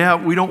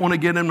 we don't want to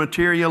get in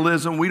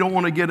materialism, we don't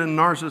want to get in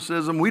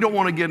narcissism, we don't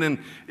want to get in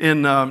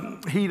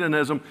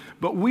hedonism,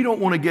 but we don't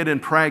want to get in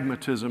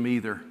pragmatism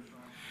either.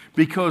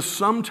 Because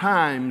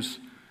sometimes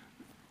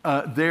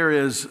there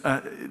is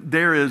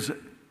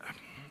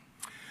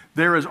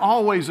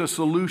always a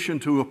solution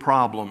to a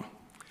problem.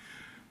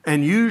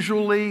 And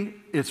usually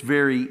it's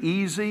very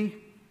easy,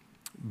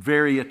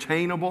 very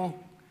attainable,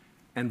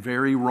 and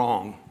very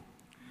wrong.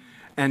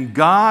 And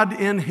God,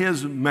 in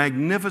His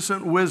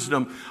magnificent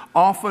wisdom,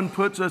 often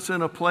puts us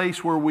in a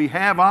place where we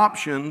have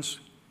options.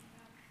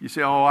 You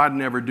say, oh, I'd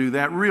never do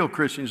that. Real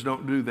Christians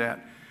don't do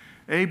that.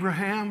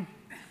 Abraham,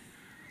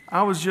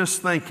 I was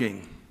just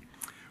thinking,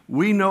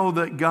 we know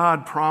that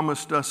God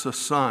promised us a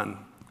son.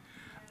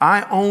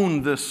 I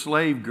own this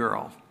slave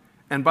girl.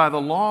 And by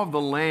the law of the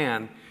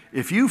land,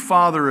 if you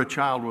father a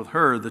child with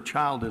her, the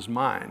child is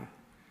mine.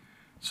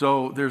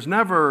 So there's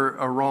never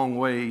a wrong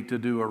way to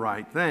do a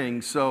right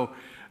thing. So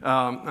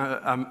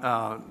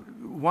why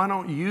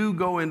don't you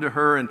go into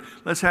her and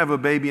let's have a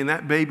baby, and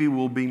that baby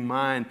will be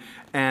mine.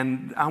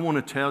 And I want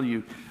to tell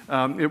you,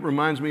 it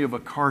reminds me of a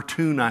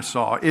cartoon I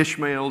saw.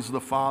 Ishmael's the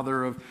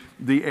father of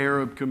the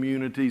Arab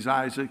communities,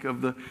 Isaac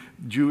of the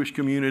Jewish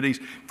communities.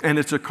 And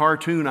it's a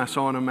cartoon I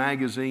saw in a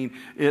magazine.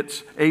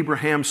 It's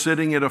Abraham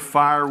sitting at a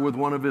fire with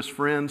one of his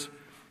friends.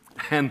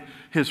 And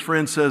his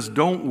friend says,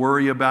 don't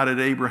worry about it,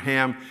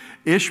 Abraham.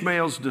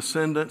 Ishmael's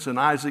descendants and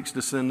Isaac's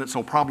descendants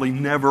will probably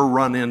never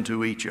run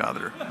into each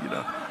other. You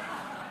know?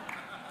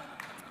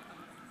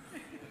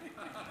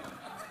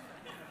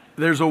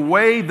 There's a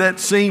way that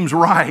seems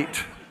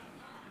right,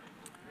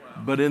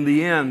 but in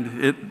the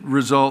end, it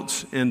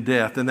results in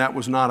death. And that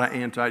was not an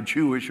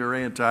anti-Jewish or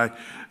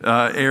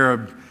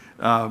anti-Arab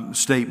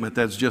statement.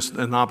 That's just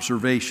an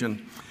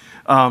observation.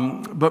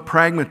 But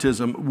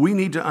pragmatism, we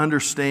need to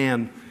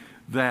understand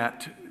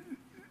that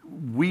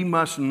we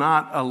must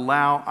not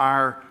allow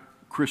our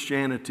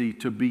Christianity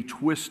to be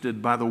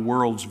twisted by the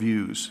world's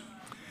views.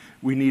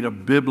 We need a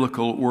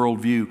biblical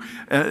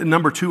worldview.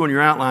 Number 2 on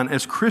your outline,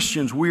 as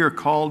Christians, we are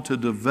called to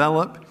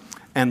develop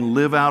and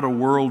live out a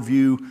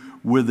worldview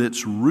with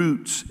its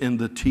roots in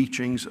the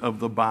teachings of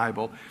the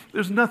Bible.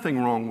 There's nothing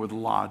wrong with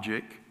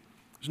logic.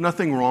 There's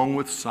nothing wrong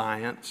with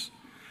science.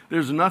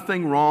 There's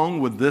nothing wrong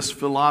with this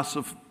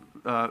philosophical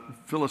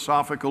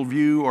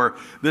view or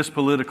this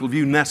political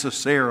view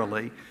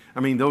necessarily. I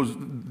mean,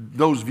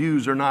 those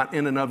views are not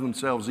in and of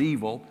themselves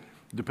evil.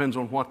 It depends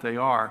on what they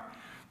are.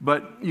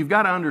 But you've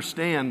got to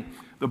understand,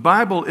 the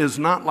Bible is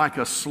not like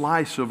a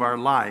slice of our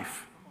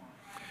life.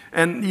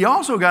 And you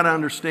also got to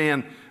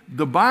understand,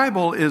 the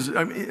Bible is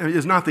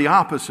not the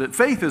opposite.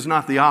 Faith is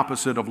not the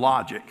opposite of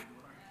logic.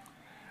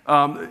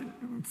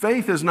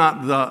 Faith is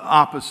not the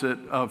opposite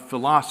of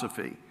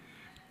philosophy.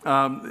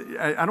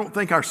 I don't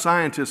think our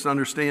scientists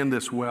understand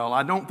this well.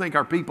 I don't think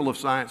our people of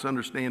science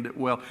understand it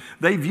well.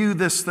 They view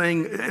this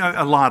thing,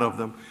 a lot of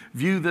them,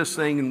 view this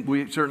thing, and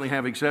we certainly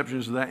have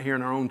exceptions to that here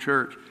in our own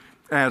church,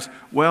 as,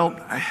 well,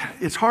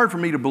 it's hard for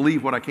me to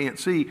believe what I can't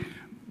see,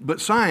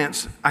 but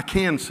science I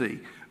can see.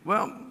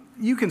 Well,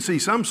 you can see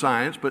some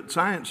science, but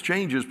science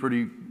changes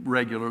pretty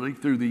regularly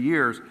through the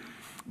years.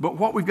 But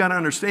what we've got to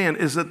understand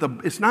is that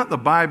it's not the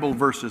Bible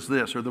versus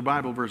this or the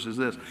Bible versus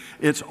this.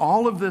 It's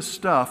all of this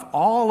stuff,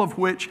 all of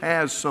which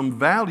has some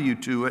value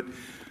to it,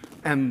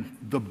 and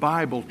the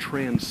Bible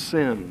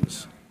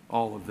transcends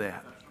all of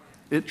that.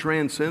 It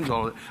transcends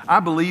all of it.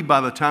 I believe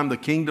by the time the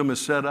kingdom is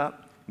set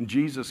up and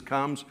Jesus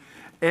comes,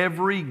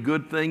 every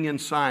good thing in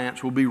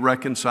science will be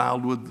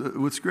reconciled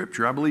with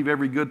Scripture. I believe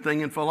every good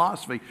thing in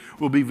philosophy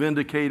will be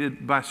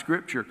vindicated by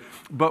Scripture.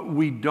 But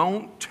we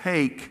don't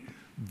take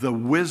the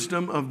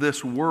wisdom of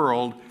this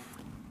world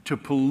to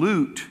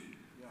pollute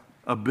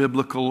a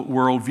biblical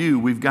worldview.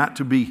 We've got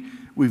to be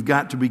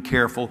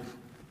careful.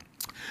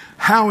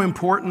 How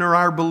important are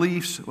our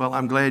beliefs? Well,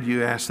 I'm glad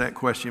you asked that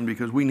question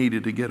because we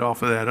needed to get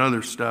off of that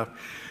other stuff.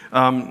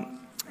 2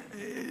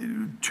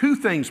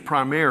 things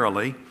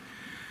primarily.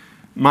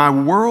 My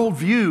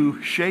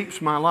worldview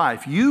shapes my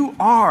life. You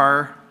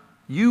are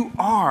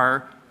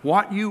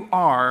what you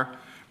are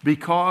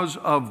because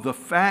of the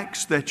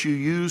facts that you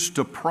use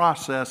to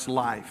process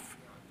life.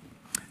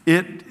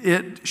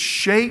 It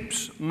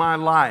shapes my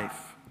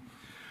life.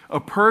 A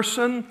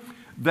person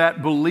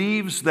that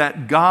believes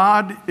that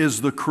God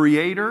is the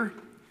creator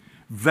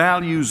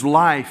values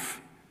life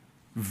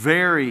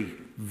very,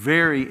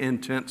 very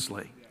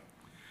intensely.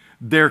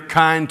 They're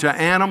kind to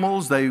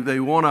animals. They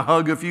want to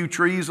hug a few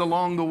trees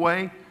along the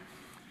way.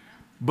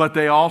 But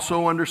they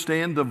also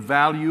understand the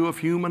value of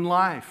human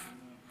life.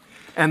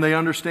 And they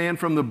understand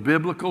from the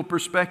biblical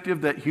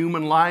perspective that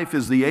human life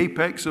is the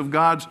apex of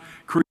God's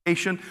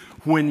creation.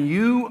 When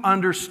you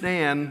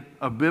understand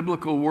a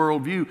biblical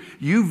worldview,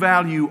 you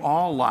value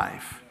all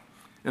life.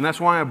 And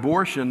that's why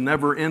abortion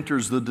never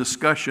enters the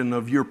discussion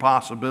of your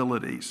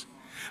possibilities.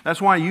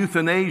 That's why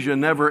euthanasia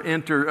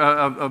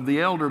of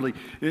the elderly,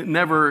 it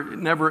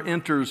never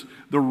enters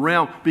the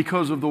realm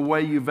because of the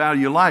way you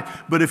value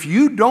life. But if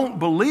you don't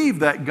believe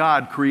that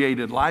God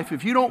created life,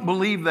 if you don't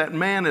believe that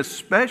man is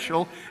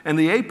special and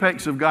the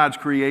apex of God's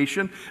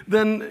creation,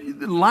 then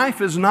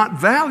life is not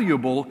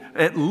valuable,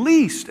 at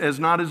least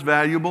not as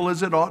valuable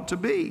as it ought to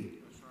be.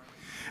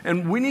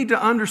 And we need to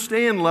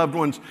understand, loved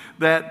ones,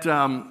 that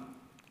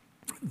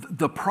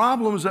the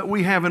problems that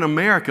we have in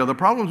America, the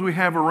problems we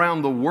have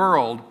around the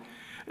world,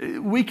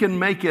 we can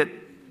make it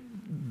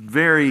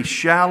very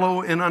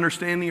shallow in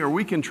understanding, or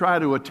we can try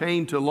to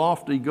attain to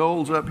lofty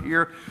goals up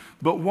here.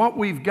 But what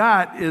we've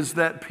got is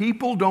that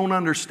people don't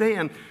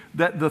understand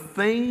that the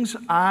things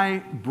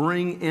I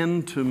bring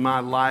into my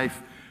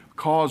life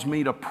cause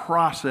me to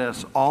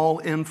process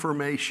all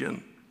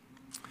information.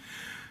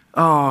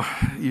 Oh,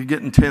 you're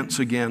getting tense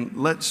again.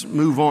 Let's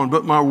move on.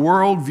 But my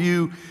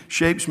worldview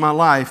shapes my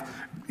life.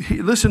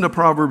 Listen to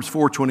Proverbs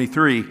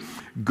 4:23.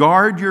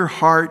 Guard your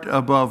heart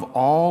above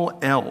all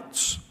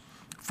else,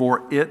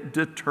 for it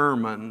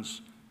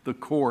determines the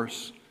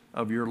course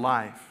of your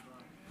life.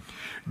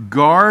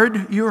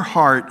 Guard your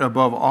heart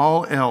above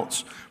all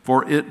else,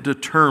 for it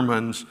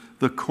determines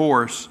the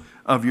course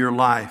of your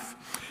life.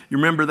 You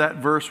remember that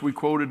verse we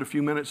quoted a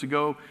few minutes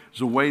ago?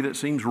 It's a way that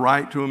seems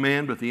right to a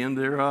man, but the end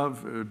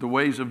thereof, the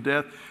ways of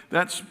death.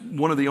 That's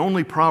one of the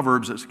only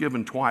Proverbs that's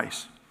given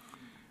twice.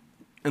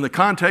 And the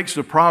context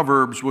of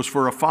Proverbs was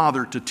for a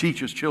father to teach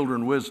his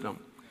children wisdom.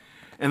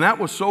 And that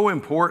was so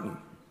important.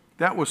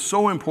 That was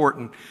so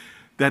important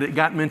that it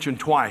got mentioned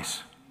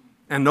twice.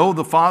 And no,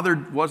 the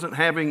father wasn't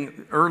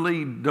having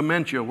early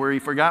dementia where he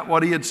forgot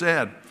what he had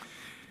said.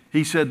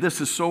 He said, this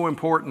is so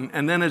important.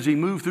 And then as he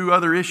moved through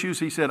other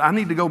issues, he said, I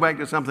need to go back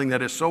to something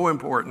that is so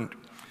important.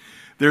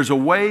 There's a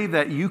way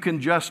that you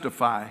can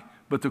justify,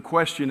 but the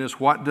question is,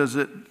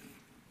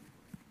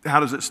 how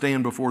does it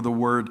stand before the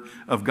Word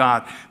of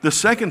God? The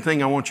second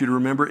thing I want you to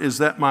remember is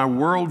that my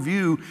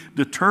worldview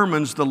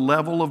determines the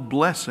level of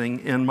blessing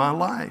in my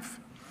life.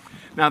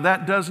 Now,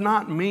 that does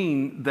not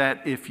mean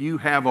that if you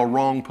have a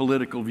wrong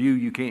political view,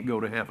 you can't go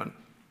to heaven.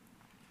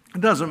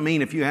 It doesn't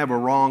mean if you have a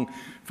wrong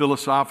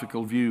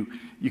philosophical view,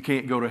 you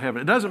can't go to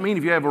heaven. It doesn't mean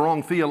if you have a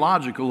wrong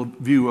theological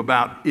view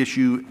about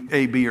issue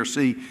A, B, or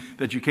C,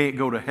 that you can't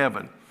go to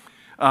heaven.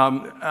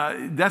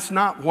 That's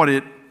not what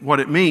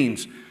it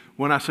means.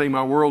 When I say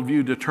my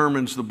worldview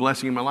determines the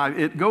blessing in my life,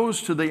 it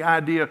goes to the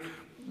idea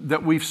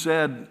that we've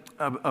said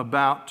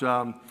about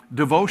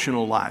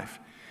devotional life.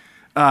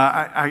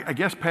 I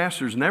guess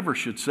pastors never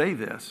should say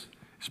this,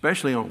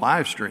 especially on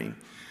live stream,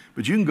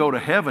 but you can go to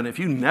heaven if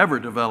you never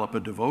develop a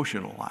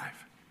devotional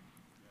life.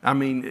 I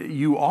mean,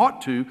 you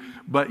ought to,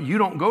 but you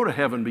don't go to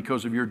heaven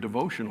because of your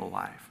devotional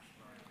life.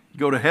 You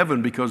go to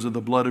heaven because of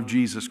the blood of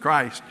Jesus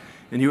Christ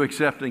and you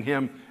accepting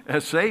Him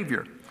as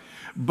Savior.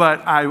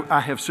 But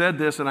I have said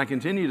this and I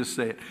continue to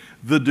say it.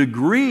 The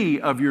degree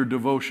of your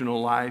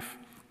devotional life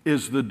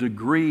is the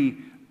degree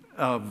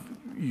of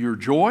your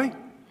joy,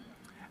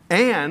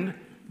 and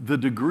the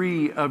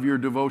degree of your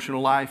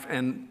devotional life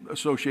and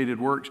associated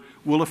works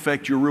will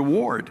affect your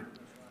reward.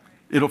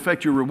 It'll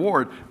affect your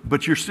reward,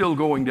 but you're still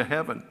going to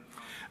heaven.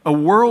 A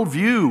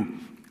worldview,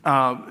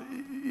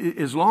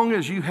 as long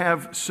as you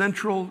have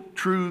central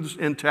truths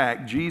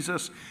intact,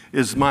 Jesus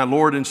is my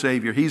Lord and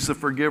Savior. He's the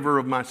forgiver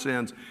of my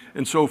sins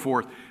and so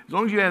forth. As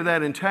long as you have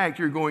that intact,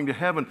 you're going to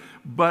heaven.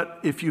 But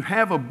if you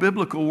have a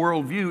biblical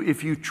worldview,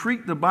 if you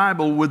treat the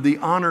Bible with the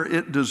honor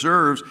it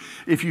deserves,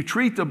 if you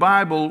treat the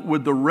Bible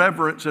with the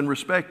reverence and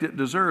respect it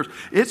deserves,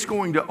 it's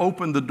going to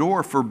open the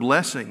door for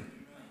blessing.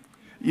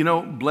 You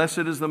know, blessed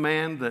is the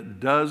man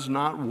that does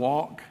not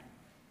walk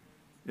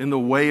in the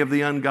way of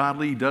the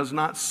ungodly. He does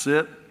not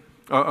sit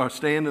or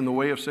stand in the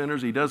way of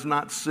sinners. He does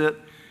not sit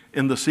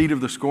in the seat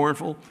of the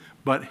scornful,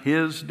 but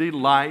his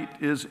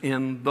delight is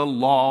in the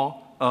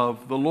law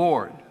of the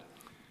Lord.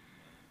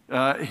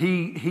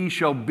 He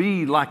shall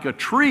be like a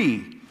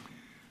tree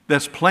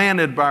that's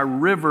planted by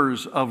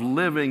rivers of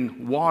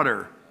living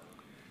water.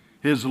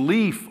 His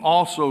leaf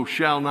also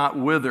shall not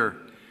wither,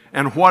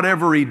 and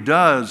whatever he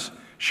does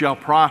shall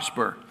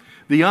prosper.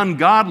 The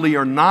ungodly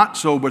are not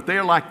so, but they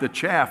are like the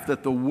chaff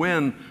that the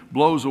wind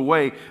blows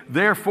away.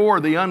 Therefore,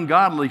 the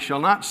ungodly shall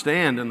not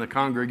stand in the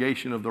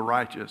congregation of the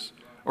righteous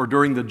or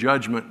during the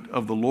judgment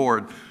of the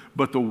Lord,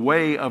 but the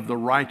way of the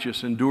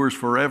righteous endures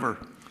forever.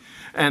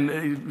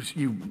 And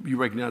you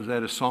recognize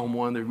that as Psalm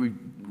 1. We've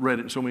read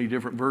it in so many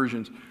different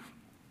versions.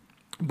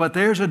 But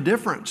there's a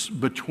difference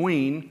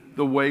between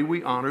the way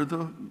we honor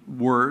the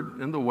Word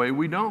and the way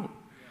we don't.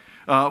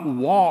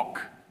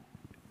 Walk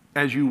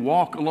As you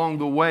walk along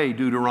the way,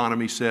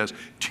 Deuteronomy says,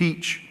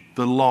 teach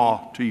the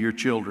law to your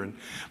children.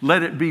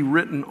 Let it be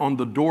written on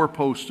the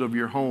doorposts of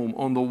your home,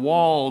 on the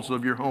walls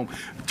of your home.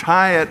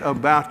 Tie it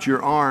about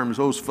your arms.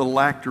 Those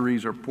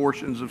phylacteries are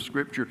portions of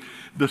Scripture.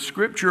 The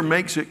Scripture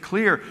makes it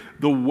clear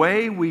the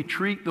way we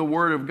treat the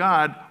Word of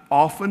God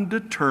often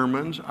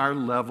determines our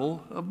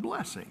level of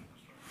blessing.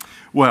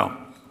 Well,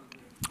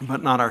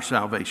 but not our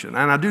salvation.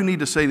 And I do need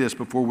to say this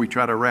before we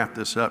try to wrap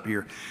this up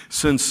here.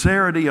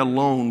 Sincerity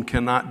alone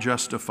cannot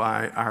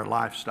justify our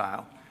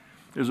lifestyle.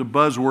 There's a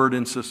buzzword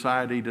in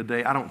society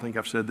today. I don't think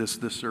I've said this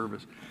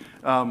service.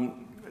 Your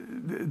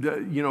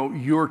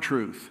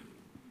truth,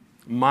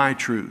 my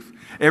truth.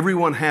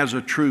 Everyone has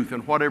a truth,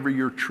 and whatever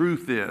your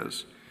truth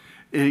is,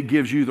 it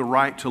gives you the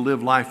right to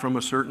live life from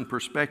a certain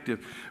perspective.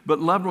 But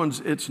loved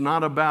ones, it's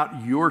not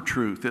about your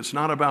truth. It's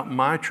not about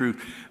my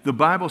truth. The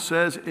Bible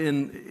says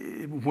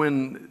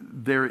when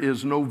there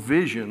is no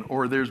vision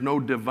or there's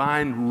no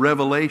divine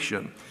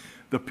revelation,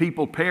 the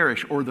people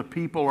perish or the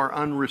people are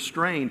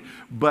unrestrained,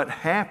 but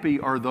happy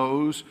are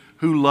those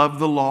who love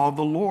the law of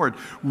the Lord.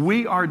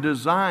 We are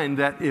designed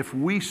that if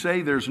we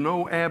say there's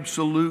no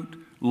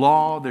absolute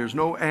law, there's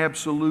no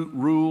absolute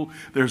rule,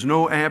 there's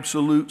no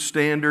absolute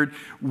standard,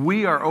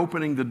 we are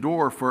opening the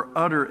door for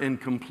utter and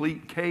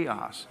complete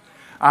chaos.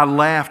 I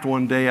laughed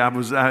one day.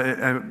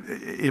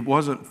 It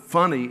wasn't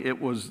funny. It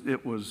was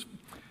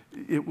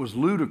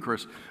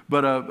ludicrous.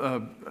 But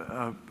a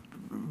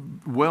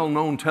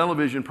well-known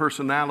television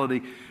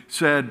personality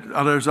said,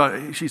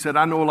 she said,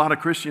 I know a lot of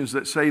Christians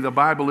that say the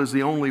Bible is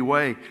the only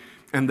way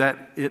and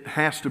that it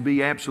has to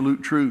be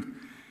absolute truth.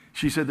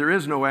 She said, there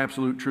is no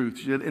absolute truth.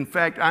 She said, in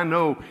fact, I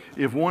know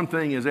if one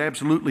thing is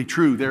absolutely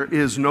true, there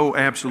is no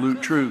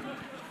absolute truth.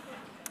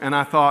 And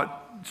I thought,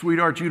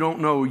 sweetheart, you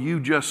don't know. You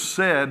just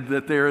said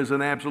that there is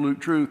an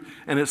absolute truth,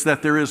 and it's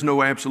that there is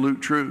no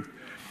absolute truth.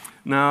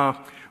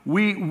 Now,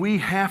 we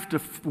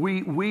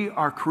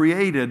are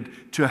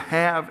created to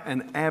have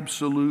an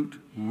absolute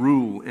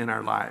rule in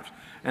our lives,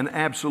 an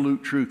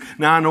absolute truth.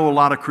 Now, I know a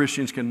lot of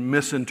Christians can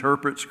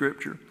misinterpret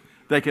Scripture.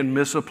 They can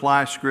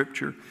misapply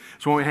Scripture.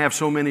 So when we have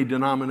so many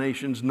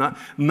denominations,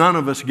 none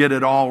of us get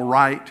it all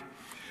right.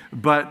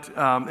 But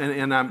one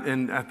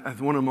of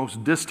the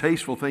most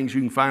distasteful things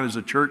you can find is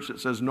a church that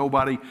says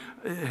nobody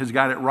has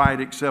got it right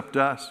except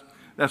us.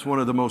 That's one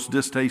of the most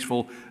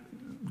distasteful,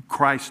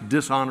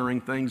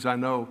 Christ-dishonoring things I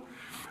know.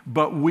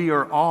 But we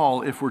are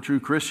all, if we're true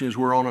Christians,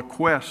 we're on a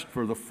quest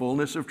for the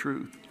fullness of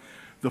truth.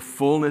 The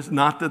fullness,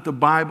 not that the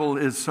Bible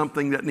is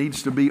something that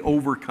needs to be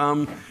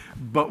overcome,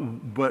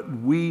 but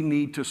we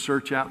need to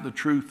search out the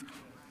truth.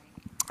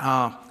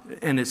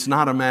 And it's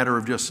not a matter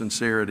of just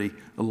sincerity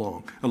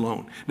alone.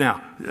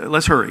 Now,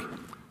 let's hurry.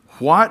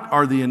 What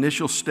are the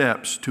initial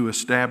steps to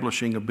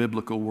establishing a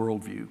biblical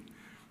worldview?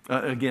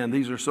 Again,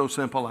 these are so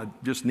simple, I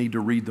just need to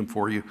read them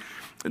for you.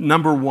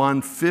 Number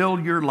one, fill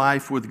your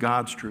life with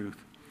God's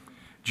truth.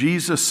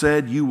 Jesus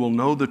said, you will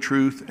know the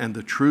truth, and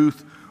the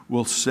truth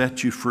will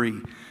set you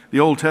free. The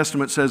Old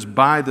Testament says,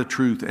 buy the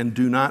truth and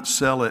do not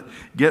sell it.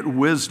 Get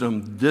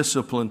wisdom,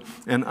 discipline,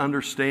 and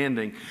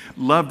understanding.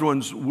 Loved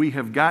ones, we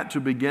have got to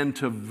begin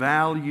to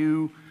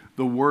value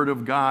the Word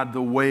of God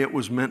the way it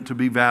was meant to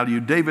be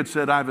valued. David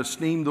said, I've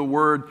esteemed the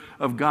Word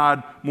of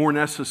God more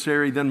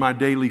necessary than my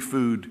daily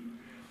food.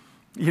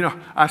 You know,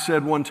 I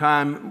said one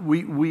time,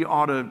 we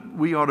ought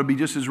to be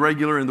just as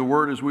regular in the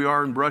Word as we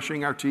are in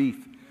brushing our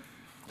teeth.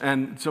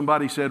 And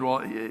somebody said,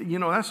 well, you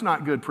know, that's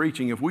not good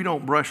preaching. If we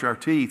don't brush our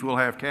teeth, we'll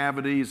have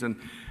cavities. And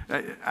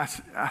I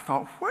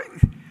thought,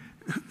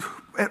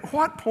 at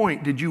what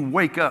point did you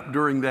wake up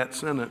during that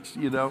sentence,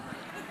 you know?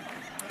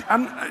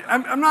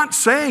 I'm not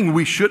saying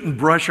we shouldn't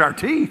brush our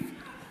teeth.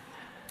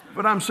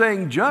 But I'm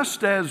saying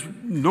just as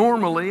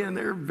normally, and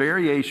there are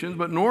variations,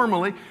 but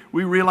normally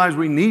we realize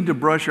we need to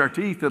brush our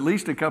teeth at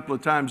least a couple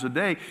of times a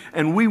day,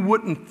 and we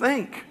wouldn't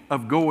think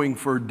of going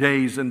for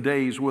days and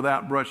days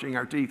without brushing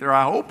our teeth, or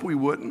I hope we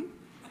wouldn't.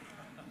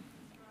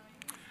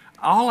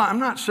 I'm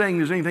not saying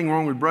there's anything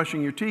wrong with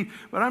brushing your teeth,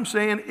 but I'm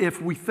saying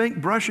if we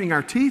think brushing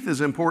our teeth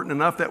is important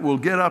enough that we'll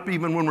get up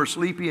even when we're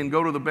sleepy and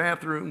go to the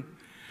bathroom,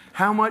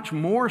 how much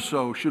more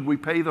so should we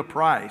pay the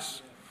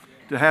price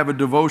to have a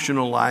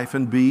devotional life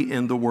and be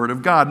in the Word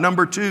of God?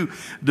 Number two,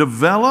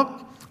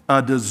 develop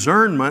a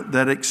discernment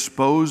that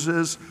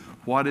exposes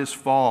what is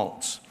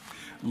false.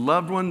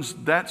 Loved ones,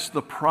 that's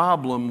the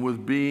problem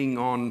with being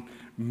on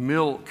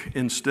milk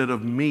instead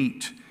of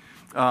meat.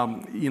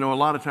 You know, a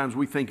lot of times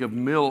we think of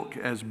milk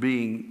as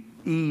being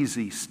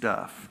easy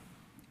stuff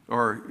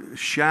or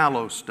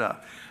shallow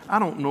stuff. I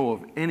don't know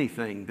of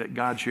anything that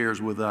God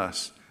shares with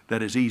us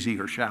that is easy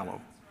or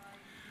shallow.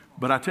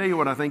 But I tell you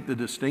what I think the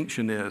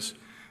distinction is.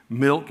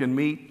 Milk and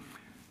meat.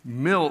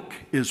 Milk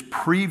is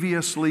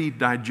previously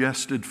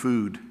digested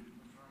food.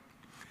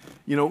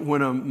 You know,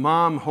 when a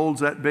mom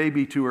holds that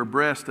baby to her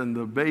breast and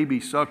the baby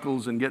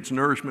suckles and gets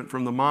nourishment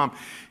from the mom,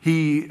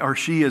 he or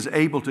she is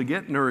able to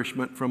get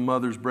nourishment from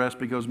mother's breast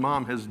because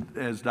mom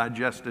has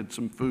digested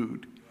some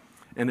food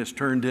and it's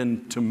turned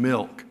into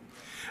milk.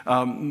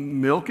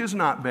 Milk is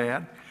not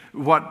bad.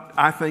 What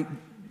I think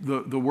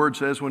the word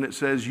says when it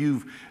says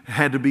you've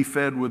had to be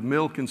fed with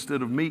milk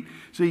instead of meat.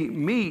 See,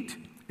 meat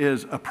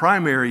is a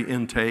primary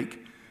intake.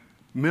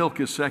 Milk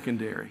is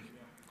secondary.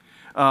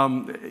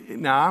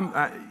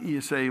 Now,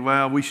 you say,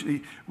 well, we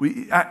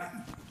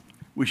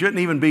shouldn't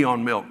even be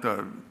on milk.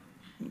 The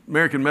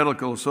American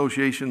Medical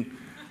Association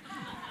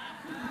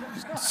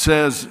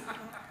says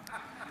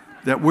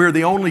that we're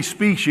the only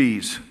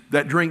species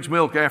that drinks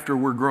milk after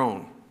we're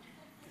grown.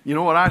 You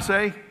know what I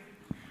say?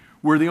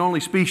 We're the only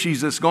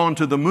species that's gone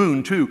to the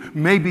moon, too.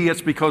 Maybe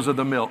it's because of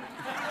the milk.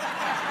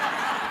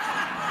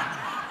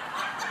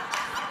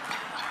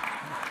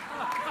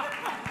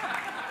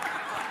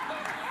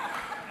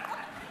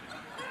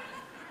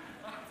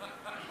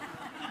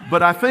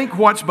 But I think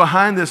what's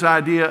behind this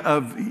idea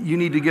of you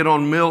need to get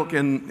on milk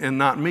and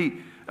not meat,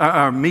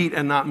 meat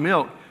and not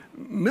milk,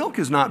 milk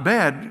is not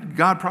bad.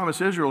 God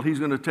promised Israel He's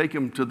going to take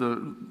them to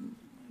the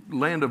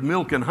land of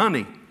milk and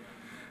honey.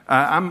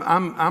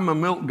 I'm a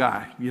milk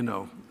guy, you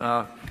know.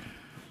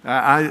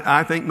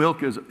 I think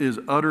milk is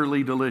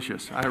utterly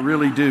delicious. I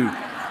really do.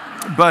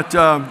 But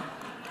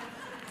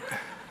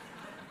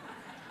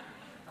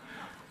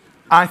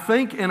I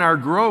think in our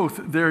growth,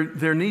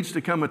 there needs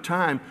to come a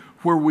time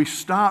where we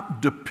stop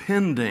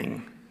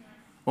depending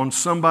on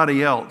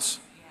somebody else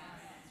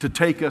to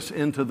take us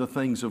into the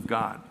things of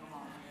God.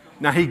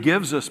 Now, He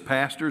gives us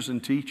pastors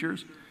and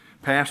teachers.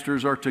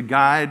 Pastors are to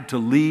guide, to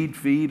lead,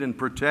 feed, and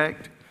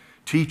protect.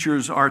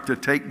 Teachers are to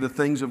take the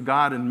things of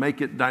God and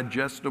make it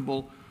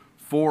digestible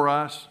for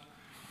us.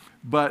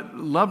 But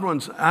loved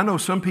ones, I know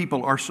some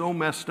people are so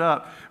messed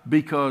up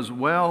because,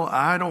 well,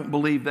 I don't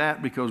believe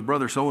that because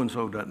brother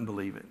so-and-so doesn't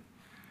believe it.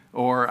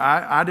 Or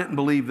I didn't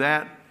believe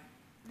that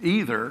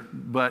either,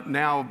 but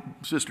now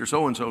sister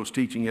so-and-so is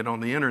teaching it on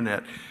the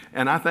internet.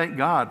 And I thank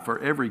God for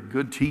every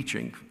good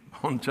teaching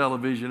on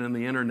television and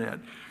the internet.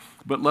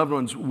 But loved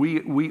ones,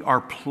 we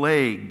are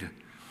plagued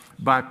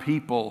by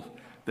people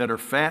that are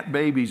fat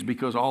babies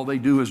because all they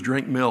do is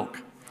drink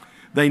milk.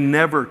 They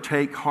never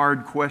take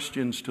hard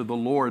questions to the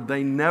Lord.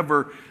 They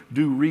never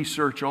do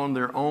research on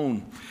their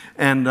own.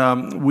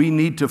 And we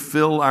need to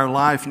fill our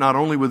life not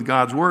only with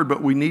God's Word,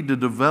 but we need to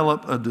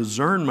develop a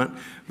discernment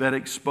that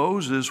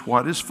exposes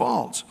what is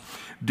false.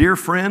 Dear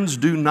friends,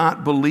 do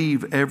not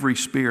believe every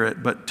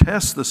spirit, but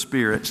test the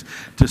spirits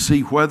to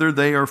see whether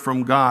they are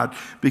from God,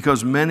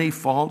 because many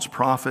false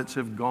prophets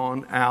have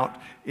gone out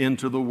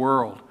into the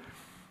world.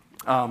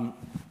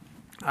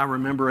 I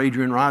remember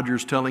Adrian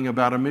Rogers telling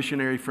about a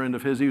missionary friend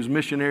of his. He was a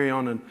missionary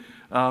on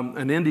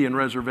an Indian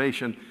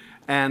reservation,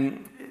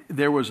 and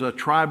there was a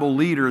tribal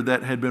leader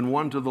that had been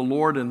won to the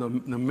Lord, and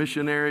the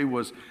missionary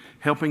was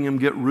helping him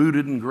get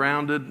rooted and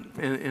grounded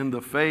in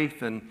the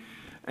faith. And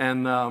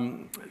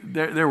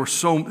there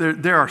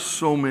are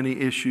so many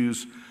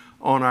issues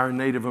on our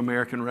Native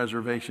American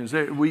reservations.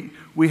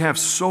 We have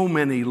so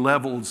many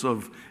levels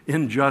of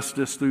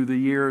injustice through the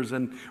years,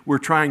 and we're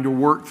trying to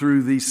work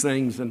through these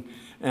things and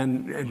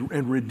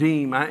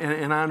redeem.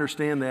 And I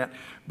understand that.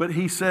 But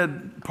he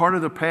said part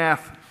of the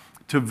path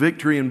to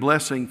victory and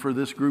blessing for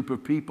this group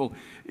of people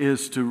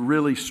is to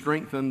really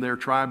strengthen their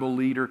tribal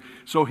leader.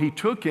 So he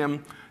took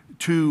him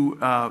to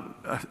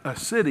a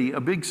city, a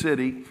big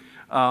city.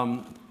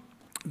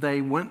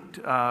 They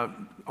went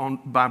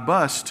by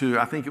bus to,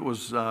 I think it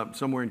was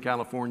somewhere in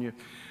California,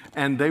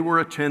 and they were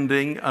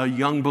attending a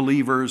young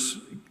believers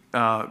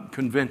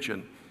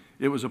convention.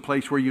 It was a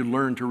place where you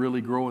learn to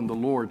really grow in the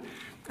Lord.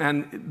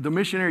 And the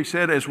missionary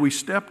said, as we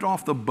stepped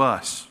off the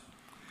bus,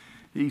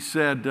 he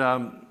said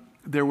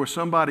there was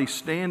somebody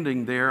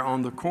standing there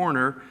on the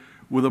corner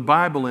with a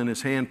Bible in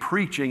his hand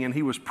preaching, and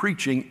he was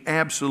preaching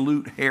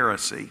absolute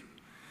heresy.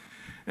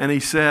 And he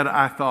said,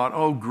 I thought,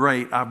 oh,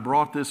 great, I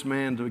brought this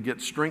man to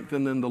get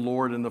strengthened in the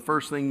Lord, and the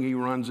first thing he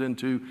runs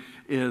into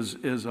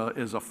is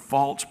a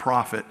false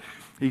prophet.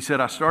 He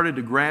said, I started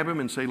to grab him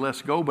and say,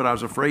 let's go, but I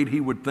was afraid he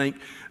would think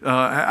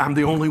I'm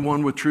the only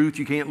one with truth.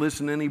 You can't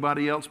listen to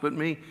anybody else but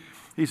me.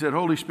 He said,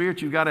 Holy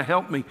Spirit, you've got to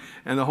help me.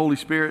 And the Holy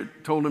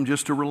Spirit told him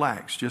just to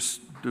relax,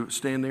 just to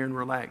stand there and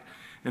relax.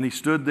 And he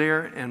stood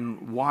there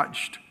and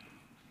watched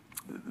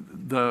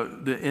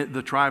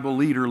the tribal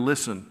leader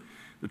listen.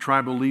 The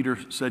tribal leader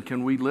said,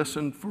 can we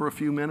listen for a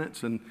few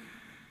minutes? And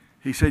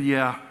he said,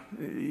 yeah.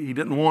 He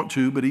didn't want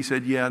to, but he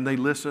said, yeah. And they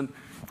listened.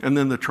 And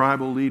then the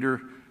tribal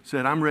leader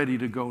said, I'm ready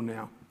to go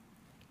now.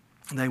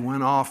 And they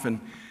went off,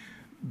 and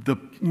the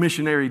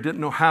missionary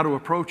didn't know how to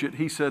approach it.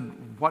 He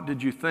said, what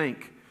did you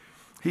think?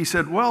 He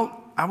said,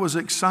 well, I was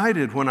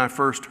excited when I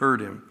first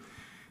heard him.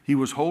 He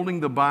was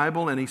holding the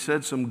Bible, and he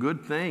said some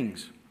good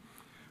things.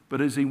 But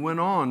as he went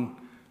on,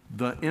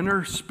 the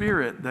inner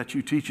spirit that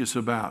you teach us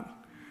about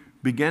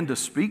began to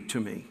speak to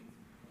me.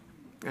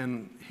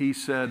 And he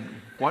said,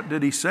 what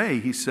did he say?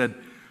 He said,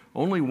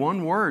 only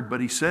one word,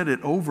 but he said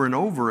it over and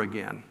over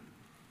again.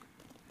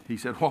 He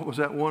said, what was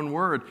that one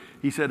word?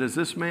 He said, as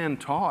this man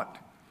taught,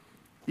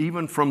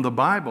 even from the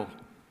Bible,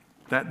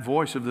 that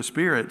voice of the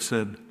Spirit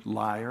said,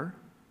 liar,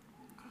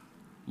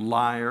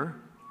 liar,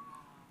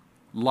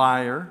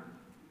 liar,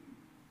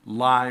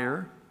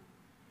 liar,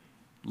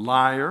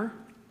 liar,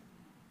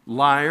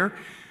 liar.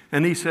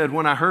 And he said,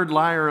 when I heard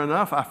liar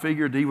enough, I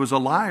figured he was a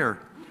liar.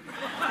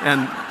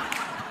 And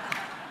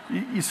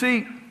you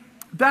see,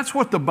 that's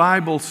what the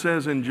Bible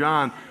says in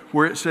John,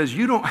 where it says,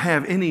 you don't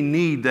have any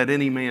need that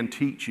any man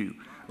teach you.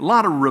 A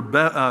lot of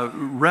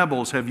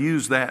rebels have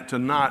used that to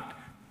not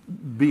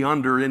be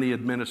under any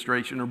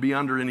administration or be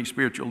under any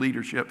spiritual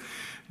leadership.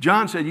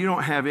 John said, you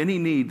don't have any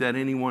need that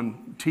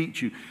anyone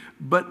teach you.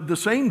 But the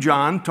same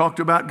John talked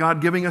about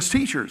God giving us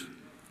teachers.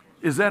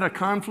 Is that a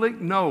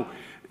conflict? No.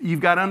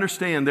 You've got to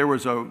understand there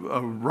was a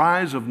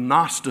rise of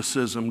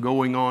Gnosticism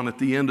going on at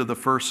the end of the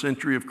first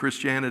century of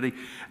Christianity.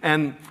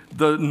 And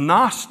the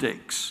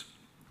Gnostics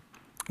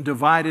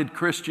divided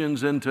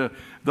Christians into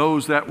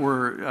those that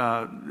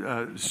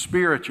were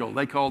spiritual.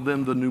 They called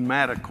them the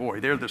pneumatikoi.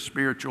 They're the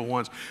spiritual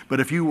ones. But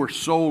if you were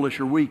soulish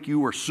or weak,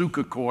 you were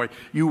psychikoi.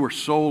 You were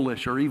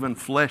soulish or even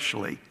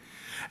fleshly.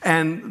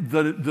 And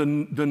the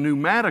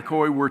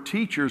pneumatikoi were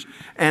teachers.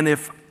 And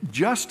if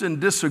Justin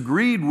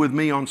disagreed with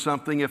me on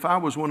something, if I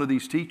was one of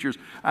these teachers,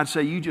 I'd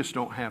say, you just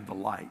don't have the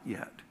light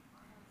yet.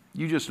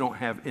 You just don't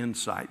have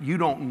insight. You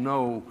don't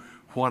know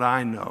what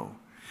I know.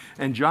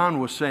 And John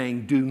was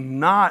saying, do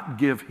not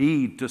give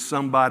heed to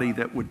somebody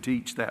that would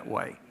teach that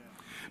way.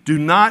 Do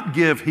not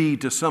give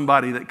heed to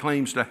somebody that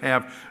claims to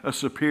have a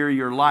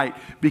superior light,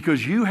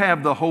 because you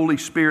have the Holy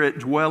Spirit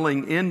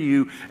dwelling in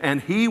you, and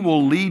He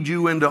will lead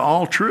you into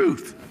all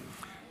truth.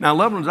 Now,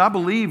 loved ones, I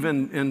believe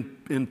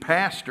in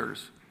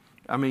pastors.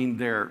 I mean,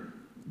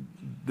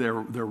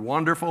 they're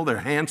wonderful. They're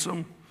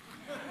handsome.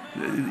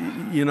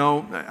 You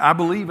know, I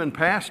believe in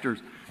pastors,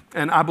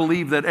 and I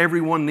believe that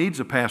everyone needs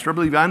a pastor. I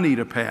believe I need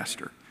a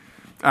pastor.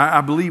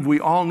 I believe we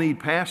all need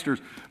pastors,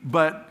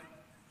 but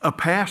a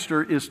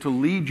pastor is to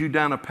lead you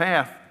down a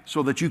path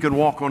so that you can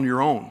walk on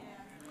your own.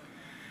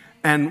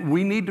 And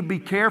we need to be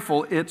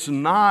careful. It's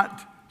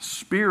not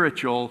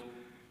spiritual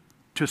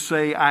to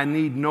say, I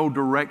need no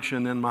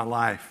direction in my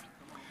life.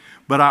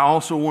 But I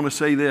also want to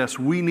say this.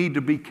 We need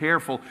to be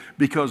careful,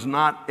 because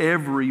not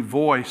every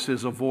voice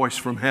is a voice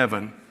from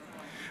heaven.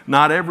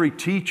 Not every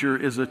teacher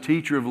is a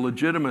teacher of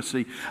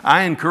legitimacy.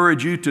 I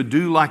encourage you to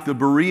do like the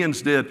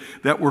Bereans did,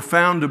 that were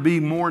found to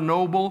be more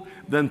noble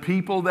than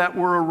people that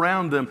were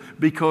around them,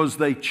 because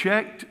they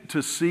checked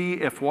to see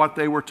if what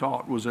they were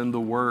taught was in the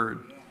Word.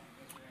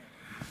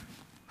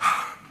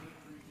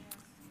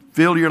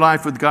 Fill your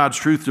life with God's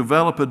truth.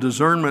 Develop a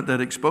discernment that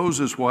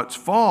exposes what's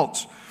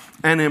false,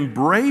 and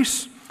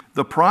embrace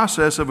the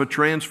process of a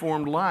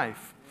transformed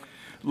life.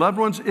 Loved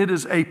ones, it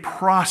is a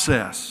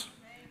process.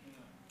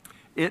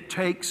 It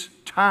takes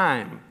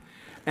time,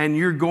 and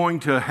you're going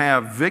to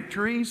have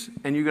victories,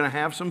 and you're going to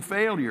have some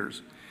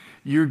failures.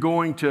 You're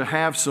going to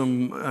have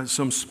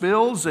some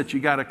spills that you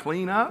got to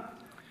clean up,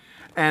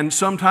 and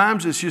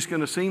sometimes it's just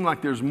going to seem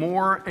like there's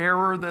more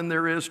error than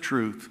there is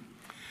truth.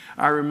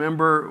 I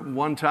remember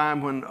one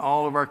time when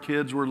all of our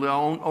kids were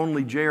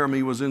only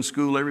Jeremy was in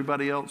school.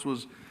 Everybody else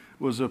was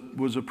a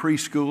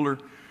preschooler,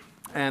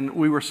 and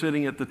we were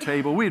sitting at the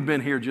table. We had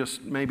been here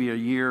just maybe a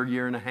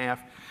year and a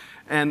half.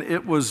 And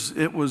it was,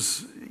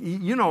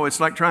 you know, it's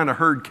like trying to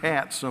herd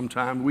cats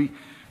sometimes.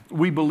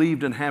 We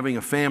believed in having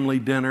a family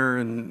dinner,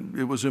 and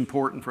it was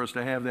important for us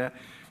to have that.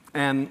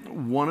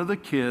 And one of the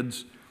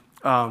kids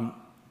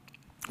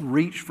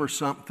reached for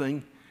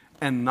something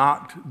and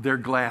knocked their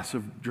glass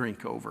of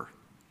drink over.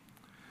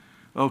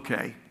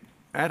 Okay,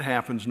 that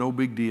happens, no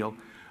big deal.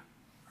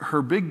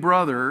 Her big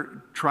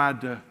brother tried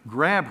to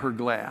grab her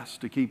glass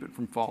to keep it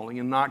from falling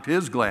and knocked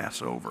his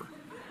glass over.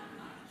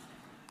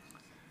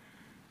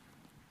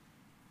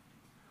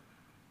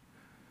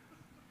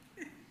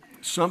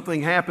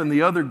 Something happened,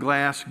 the other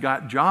glass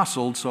got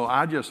jostled, so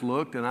I just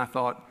looked and I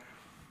thought,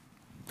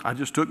 I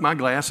just took my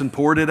glass and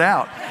poured it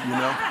out, you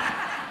know.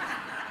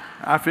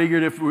 I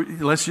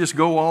figured let's just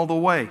go all the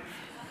way.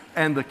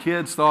 And the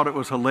kids thought it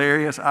was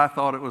hilarious. I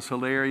thought it was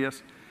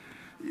hilarious.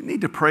 You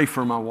need to pray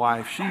for my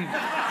wife.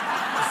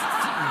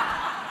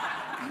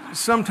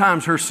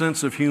 Sometimes her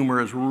sense of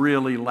humor is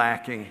really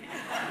lacking.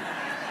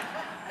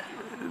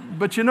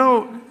 But you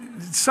know,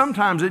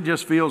 sometimes it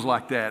just feels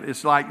like that.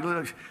 It's like,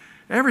 look,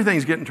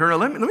 everything's getting turned on.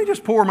 Let me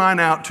just pour mine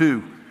out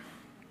too.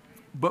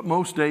 But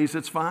most days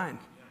it's fine.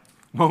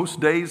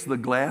 Most days the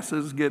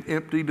glasses get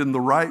emptied in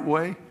the right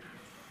way.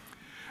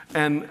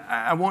 And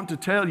I want to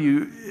tell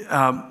you,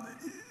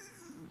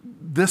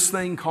 this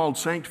thing called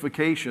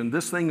sanctification,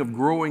 this thing of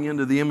growing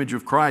into the image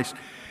of Christ,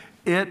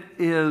 it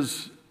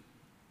is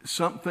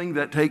something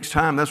that takes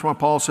time. That's why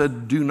Paul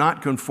said, do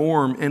not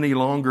conform any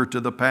longer to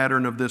the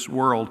pattern of this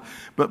world,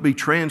 but be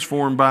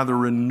transformed by the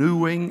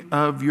renewing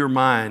of your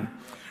mind.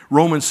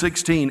 Romans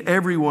 16,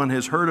 everyone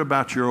has heard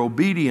about your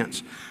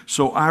obedience,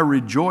 so I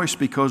rejoice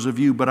because of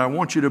you, but I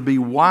want you to be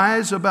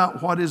wise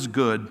about what is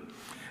good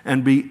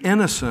and be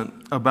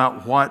innocent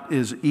about what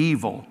is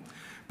evil,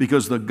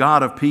 because the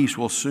God of peace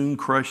will soon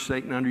crush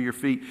Satan under your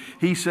feet.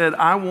 He said,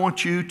 I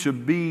want you to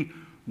be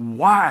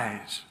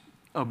wise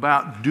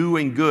about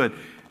doing good.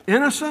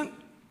 Innocent,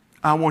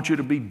 I want you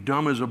to be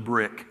dumb as a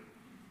brick.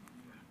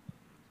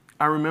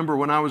 I remember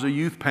when I was a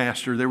youth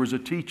pastor, there was a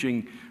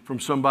teaching from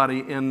somebody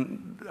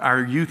in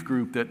our youth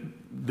group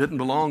that didn't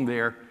belong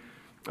there.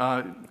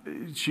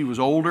 She was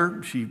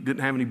older. She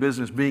didn't have any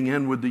business being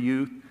in with the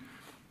youth.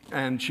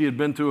 And she had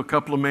been through a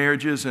couple of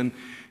marriages, and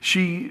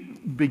she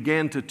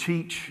began to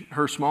teach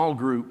her small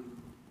group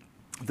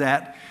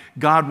that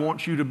God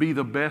wants you to be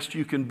the best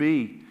you can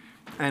be.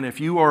 And if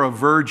you are a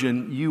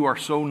virgin, you are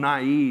so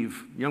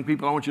naive. Young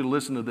people, I want you to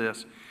listen to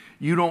this.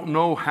 You don't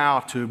know how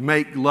to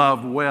make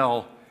love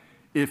well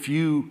if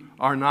you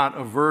are not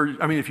a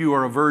virgin. I mean, if you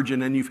are a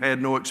virgin and you've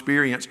had no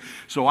experience.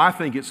 So I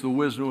think it's the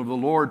wisdom of the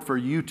Lord for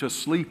you to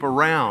sleep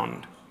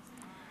around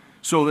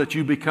so that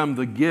you become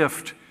the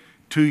gift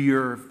to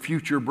your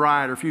future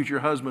bride or future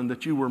husband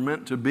that you were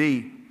meant to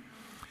be.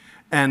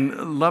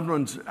 And loved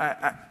ones,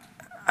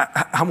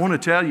 I want to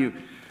tell you,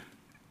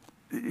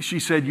 she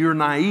said, you're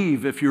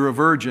naive if you're a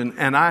virgin.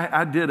 And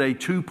I did a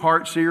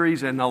 2-part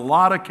series and a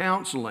lot of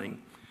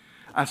counseling.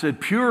 I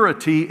said,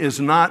 purity is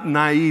not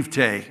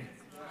naivete.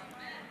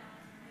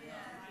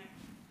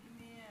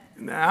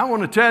 Now, I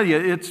want to tell you,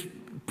 it's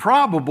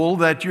probable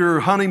that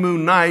your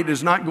honeymoon night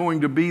is not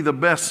going to be the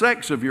best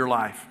sex of your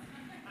life.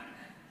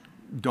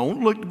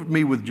 Don't look at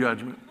me with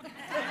judgment.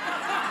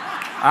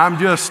 I'm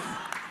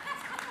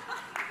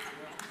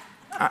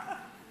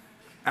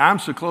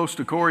so close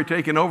to Corey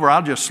taking over,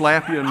 I'll just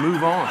slap you and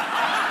move on.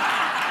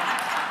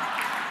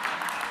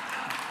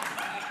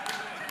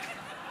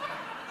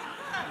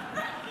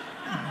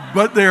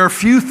 But there are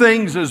few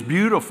things as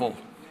beautiful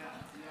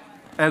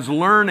as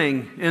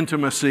learning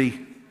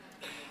intimacy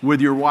with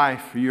your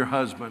wife or your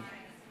husband.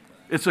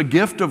 It's a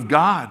gift of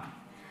God.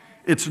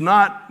 It's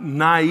not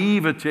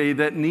naivete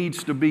that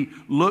needs to be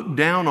looked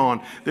down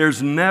on.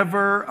 There's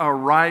never a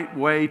right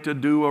way to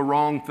do a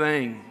wrong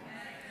thing.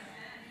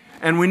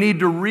 And we need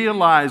to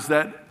realize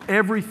that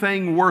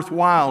everything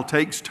worthwhile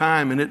takes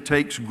time and it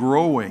takes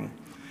growing.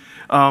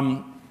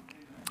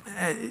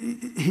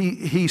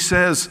 He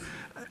says,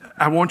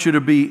 I want you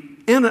to be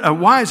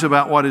wise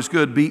about what is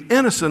good, be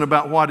innocent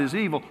about what is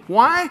evil.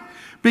 Why?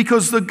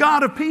 Because the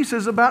God of peace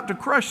is about to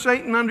crush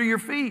Satan under your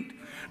feet.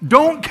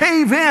 Don't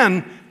cave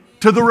in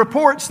to the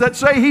reports that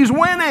say he's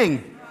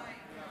winning.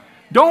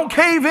 Don't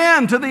cave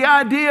in to the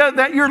idea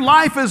that your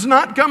life is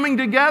not coming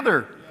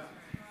together.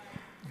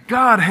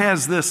 God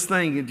has this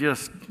thing, it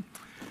just,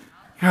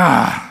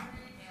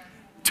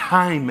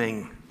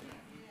 timing.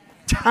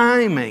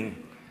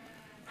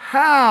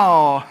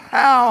 How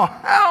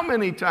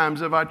many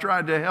times have I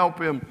tried to help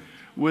him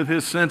with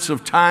his sense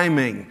of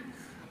timing?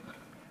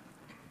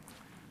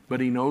 But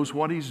he knows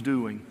what he's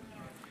doing.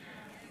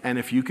 And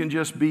if you can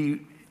just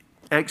be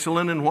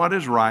excellent in what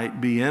is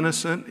right, be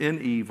innocent in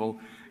evil,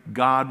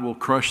 God will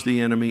crush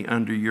the enemy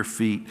under your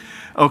feet.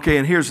 Okay,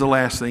 and here's the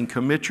last thing.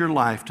 Commit your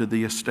life to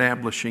the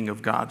establishing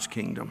of God's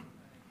kingdom.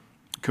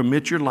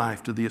 Commit your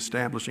life to the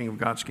establishing of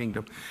God's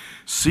kingdom.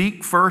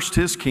 Seek first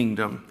his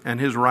kingdom and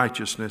his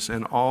righteousness,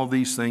 and all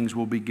these things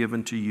will be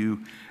given to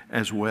you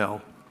as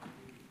well.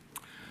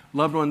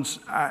 Loved ones,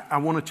 I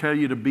want to tell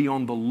you to be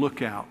on the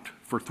lookout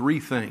for 3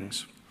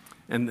 things,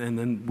 and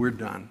then we're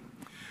done.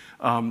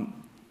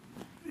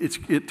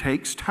 It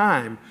takes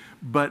time,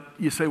 but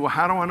you say, well,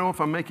 how do I know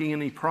if I'm making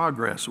any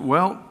progress?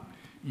 Well,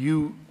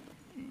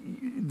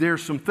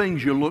 there's some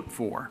things you look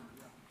for.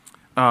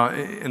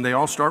 And they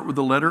all start with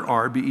the letter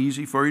R. Be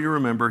easy for you to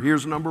remember.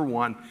 Here's number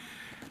 1.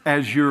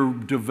 As you're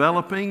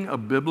developing a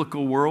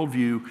biblical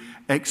worldview,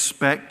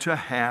 expect to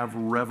have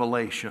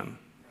revelation.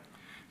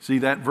 See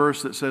that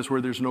verse that says,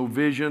 where there's no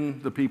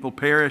vision, the people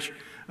perish?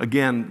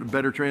 Again, the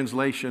better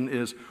translation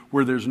is,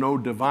 where there's no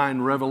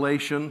divine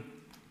revelation,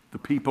 the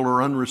people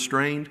are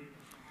unrestrained.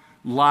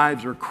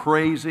 Lives are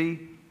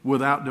crazy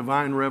without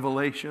divine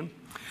revelation.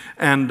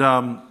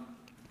 And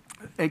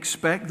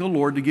expect the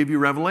Lord to give you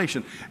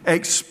revelation.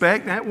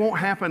 Expect, that won't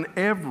happen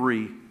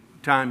every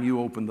time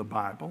you open the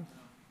Bible,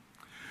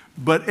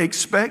 but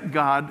expect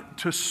God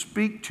to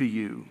speak to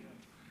you.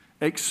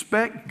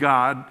 Expect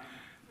God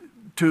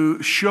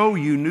to show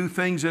you new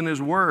things in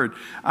his word.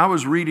 I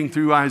was reading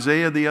through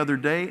Isaiah the other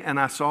day, and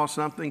I saw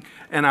something,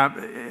 and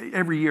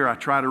every year I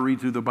try to read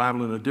through the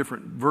Bible in a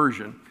different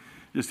version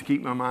just to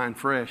keep my mind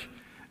fresh.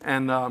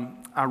 And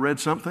I read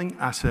something,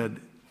 I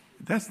said,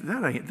 that's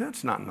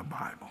not in the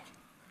Bible.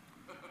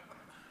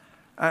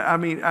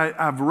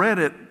 I've read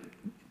it.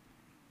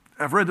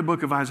 I've read the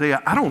book of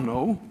Isaiah, I don't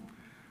know,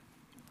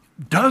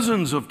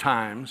 dozens of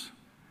times,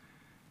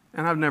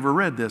 and I've never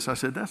read this. I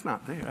said, that's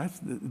not there.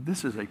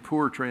 This is a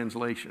poor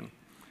translation.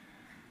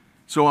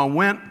 So I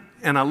went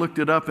and I looked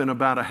it up in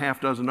about a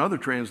half dozen other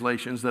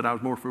translations that I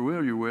was more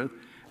familiar with,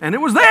 and it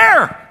was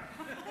there.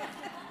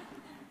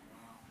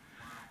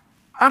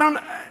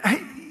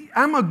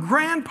 I'm a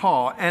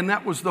grandpa, and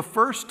that was the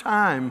first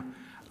time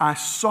I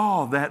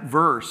saw that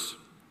verse.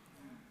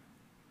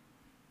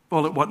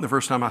 Well, it wasn't the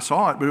first time I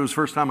saw it, but it was the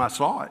first time I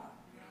saw it.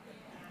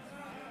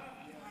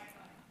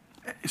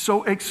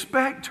 So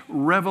expect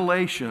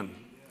revelation.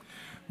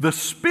 The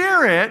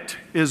Spirit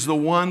is the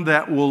one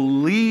that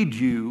will lead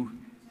you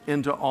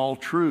into all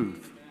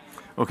truth.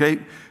 Okay?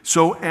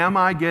 So am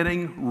I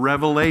getting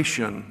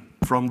revelation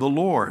from the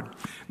Lord.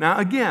 Now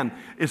again,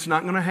 it's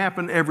not going to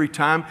happen every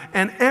time,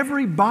 and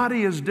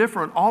everybody is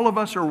different. All of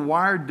us are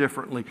wired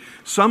differently.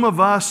 Some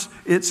of us,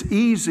 it's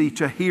easy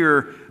to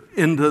hear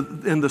in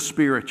the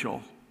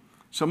spiritual.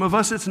 Some of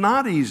us, it's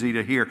not easy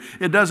to hear.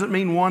 It doesn't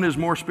mean one is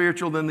more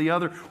spiritual than the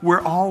other. We're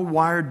all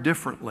wired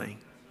differently.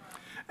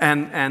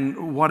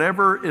 And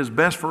whatever is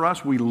best for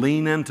us, we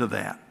lean into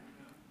that.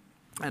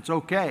 That's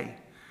okay.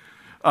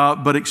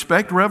 But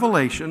expect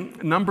revelation.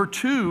 Number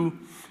 2,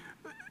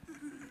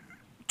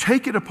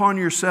 take it upon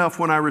yourself.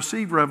 When I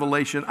receive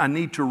revelation, I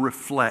need to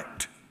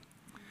reflect.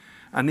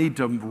 I need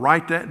to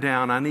write that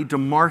down. I need to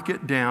mark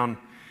it down.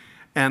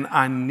 And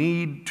I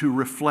need to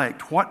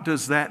reflect. What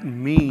does that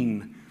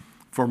mean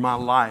for my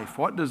life?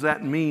 What does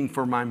that mean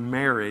for my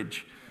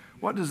marriage?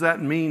 What does that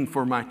mean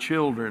for my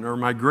children or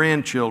my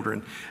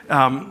grandchildren?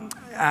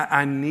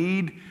 I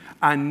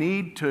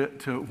need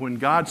to, when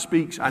God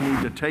speaks, I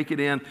need to take it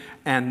in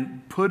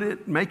and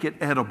make it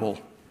edible.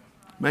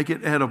 Make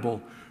it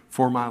edible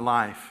for my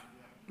life.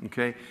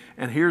 Okay?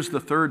 And here's the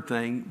third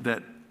thing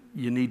that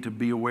you need to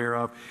be aware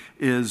of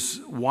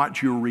is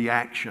watch your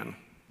reaction.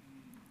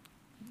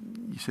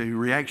 You say,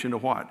 reaction to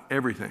what?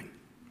 Everything.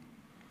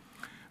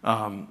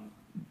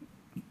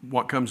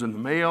 What comes in the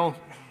mail,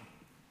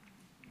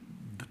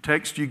 the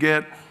text you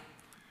get,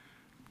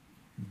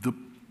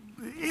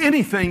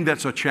 anything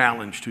that's a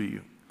challenge to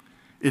you.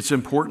 It's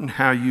important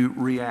how you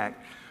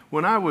react.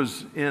 When I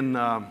was in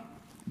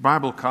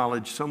Bible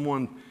college,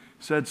 someone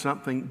said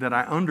something that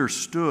I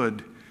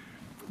understood,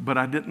 but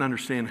I didn't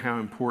understand how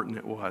important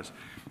it was.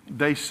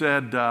 They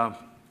said, they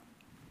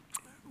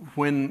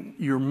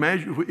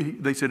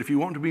said, if you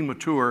want to be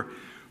mature,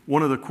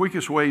 one of the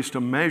quickest ways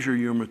to measure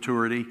your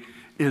maturity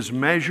is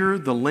measure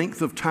the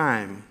length of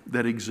time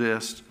that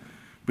exists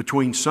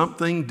between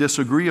something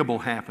disagreeable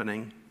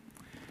happening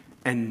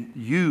and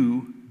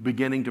you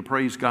beginning to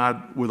praise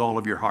God with all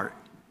of your heart.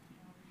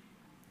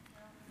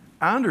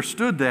 I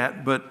understood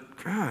that, but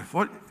God,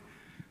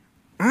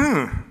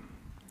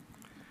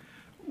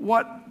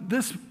 what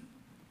this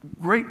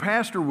great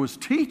pastor was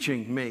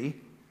teaching me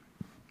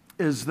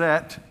is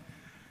that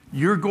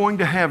you're going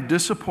to have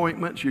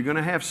disappointments, you're going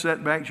to have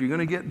setbacks, you're going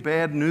to get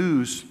bad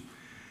news.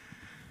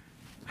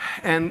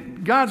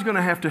 And God's going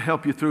to have to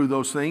help you through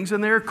those things,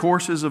 and there are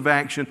courses of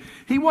action.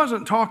 He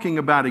wasn't talking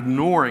about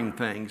ignoring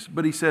things,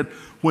 but he said,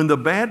 when the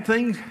bad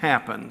thing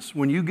happens,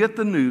 when you get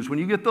the news, when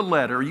you get the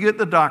letter, or you get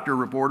the doctor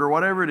report, or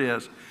whatever it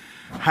is,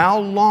 how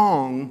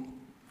long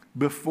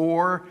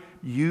before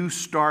you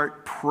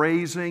start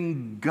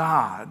praising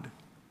God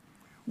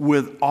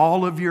with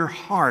all of your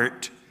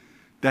heart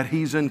that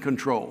He's in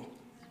control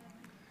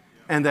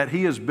and that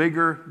He is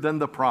bigger than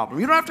the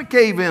problem? You don't have to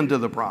cave into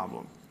the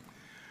problem.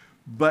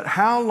 But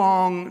how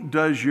long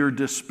does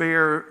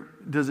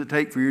it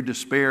take for your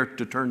despair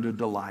to turn to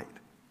delight?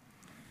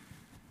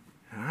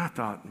 And I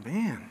thought,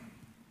 man,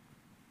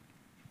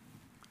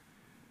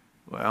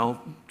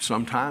 well,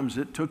 sometimes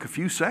it took a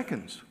few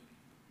seconds,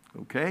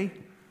 okay?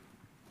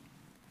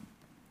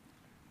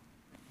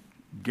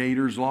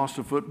 Gators lost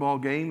a football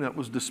game, that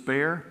was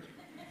despair,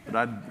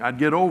 but I'd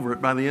get over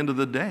it by the end of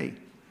the day.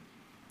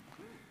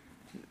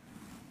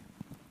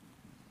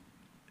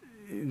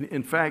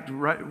 In fact,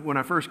 right when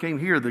I first came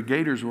here, the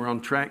Gators were on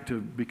track to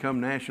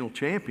become national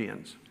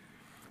champions.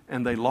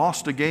 And they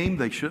lost a game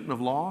they shouldn't have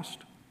lost.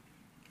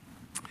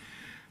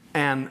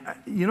 And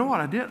you know what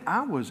I did?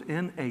 I was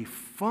in a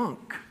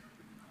funk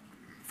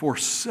for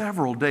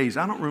several days.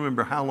 I don't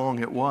remember how long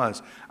it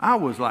was. I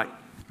was like,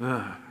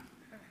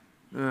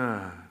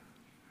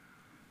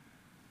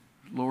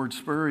 Lord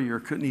Spurrier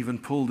couldn't even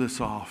pull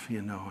this off,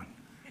 you know.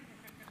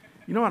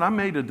 You know what? I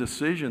made a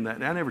decision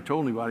that, I never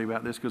told anybody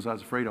about this because I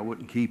was afraid I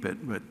wouldn't keep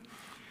it, but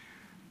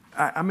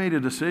I made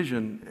a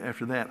decision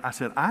after that. I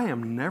said, I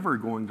am never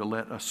going to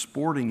let a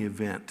sporting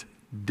event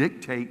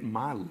dictate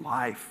my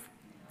life.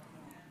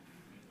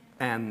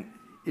 And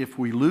if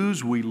we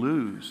lose, we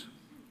lose.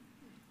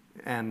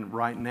 And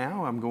right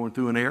now I'm going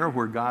through an era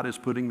where God is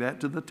putting that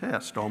to the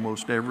test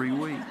almost every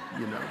week,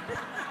 you know.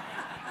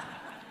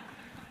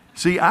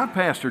 See, I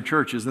pastor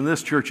churches, and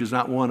this church is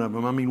not one of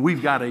them. I mean,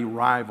 we've got a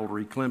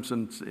rivalry.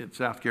 Clemson in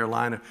South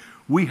Carolina,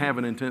 we have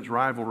an intense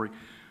rivalry.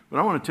 But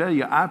I want to tell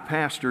you, I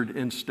pastored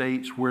in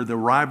states where the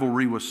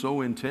rivalry was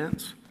so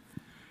intense.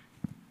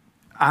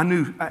 I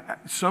knew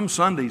some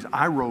Sundays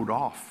I rode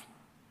off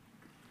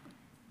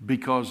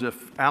because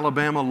if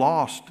Alabama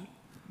lost,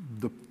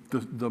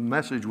 the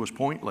message was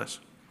pointless.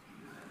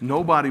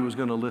 Nobody was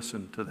going to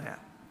listen to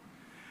that.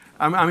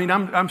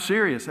 I'm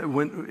serious.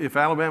 If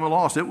Alabama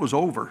lost, it was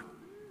over.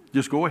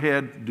 Just go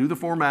ahead, do the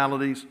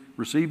formalities,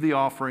 receive the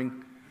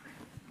offering,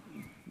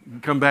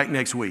 come back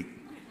next week.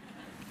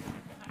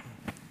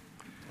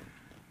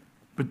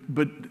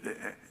 But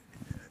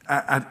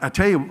I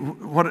tell you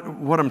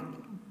what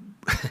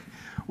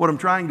I'm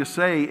trying to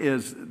say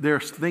is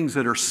there's things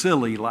that are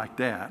silly like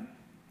that,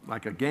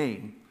 like a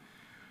game.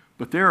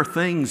 But there are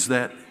things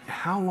that,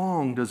 how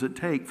long does it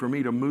take for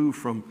me to move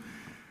from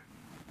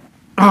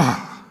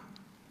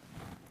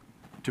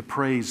to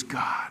praise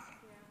God?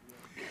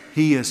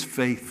 He is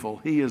faithful.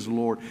 He is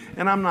Lord.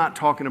 And I'm not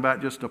talking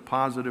about just a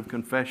positive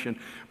confession,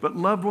 but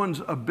loved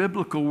ones, a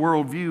biblical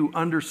worldview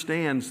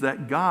understands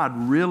that God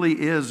really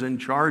is in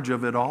charge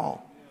of it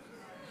all.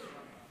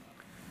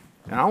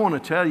 And I want to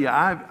tell you,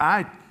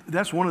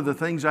 that's one of the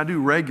things I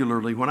do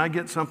regularly. When I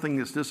get something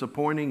that's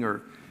disappointing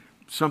or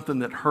something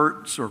that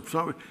hurts or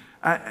something,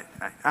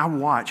 I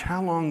watch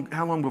how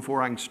long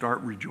before I can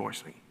start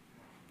rejoicing.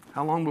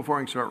 How long before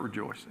I can start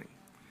rejoicing?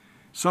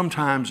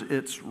 Sometimes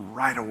it's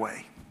right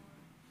away.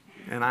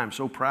 And I'm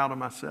so proud of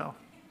myself.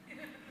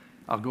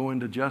 I'll go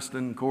into Justin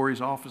and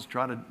Corey's office,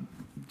 try to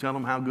tell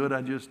them how good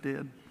I just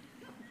did.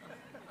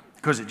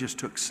 Because it just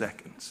took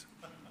seconds.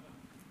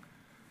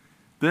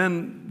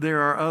 Then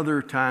there are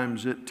other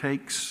times it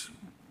takes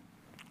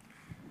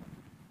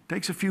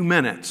a few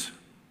minutes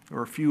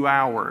or a few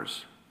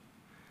hours.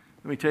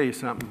 Let me tell you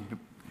something.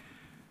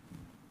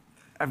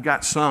 I've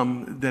got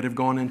some that have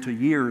gone into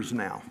years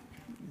now,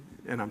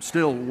 and I'm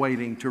still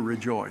waiting to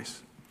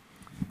rejoice.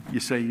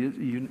 You say,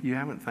 you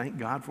haven't thanked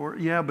God for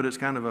it? Yeah, but it's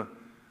kind of a,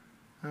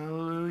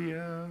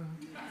 hallelujah.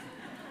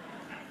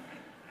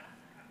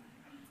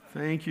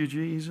 Thank you,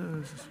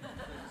 Jesus.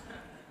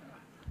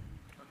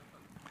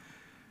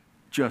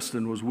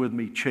 Justin was with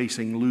me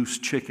chasing loose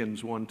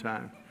chickens one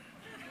time.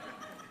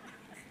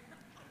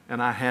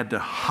 And I had to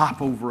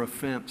hop over a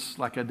fence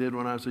like I did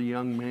when I was a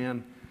young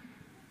man.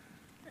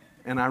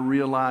 And I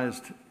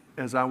realized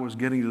as I was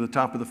getting to the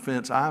top of the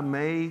fence, I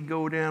may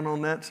go down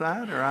on that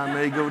side or I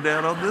may go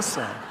down on this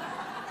side.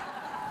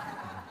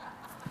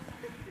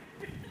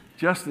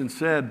 Justin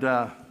said,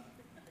 I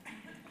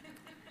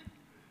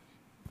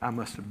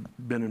must have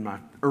been in my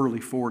early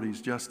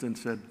 40s. Justin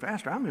said,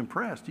 Pastor, I'm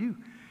impressed.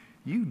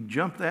 You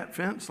jumped that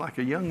fence like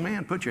a young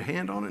man, put your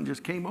hand on it and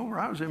just came over.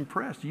 I was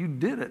impressed. You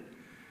did it.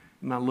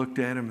 And I looked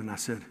at him and I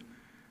said,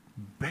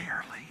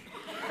 barely.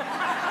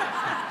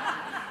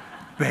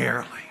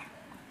 Barely.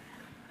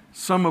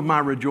 Some of my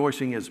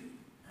rejoicing is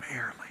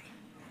barely.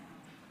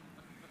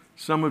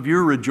 Some of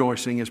your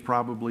rejoicing is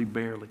probably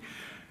barely.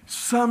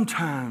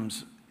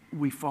 Sometimes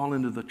we fall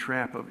into the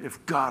trap of,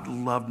 if God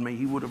loved me,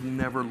 He would have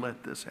never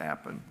let this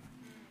happen.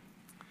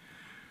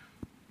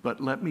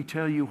 But let me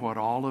tell you what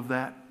all of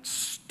that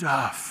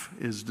stuff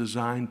is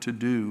designed to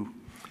do.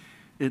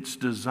 It's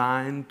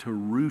designed to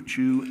root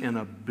you in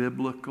a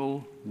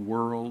biblical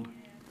world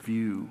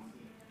view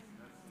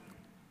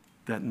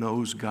that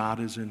knows God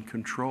is in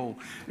control.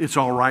 It's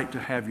all right to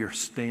have your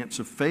stance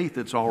of faith.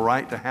 It's all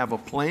right to have a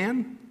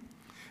plan.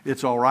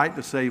 It's all right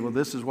to say, well,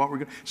 this is what we're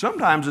going to.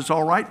 Sometimes it's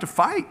all right to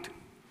fight.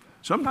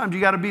 Sometimes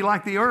you got to be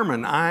like the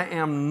Ermine. I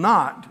am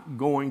not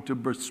going to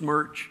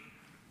besmirch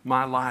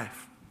my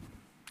life.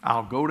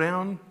 I'll go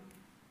down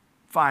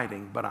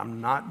fighting, but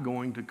I'm not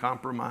going to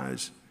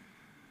compromise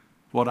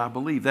what I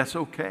believe. That's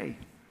okay.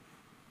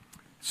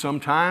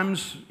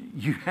 Sometimes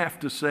you have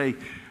to say,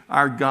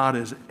 our God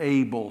is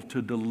able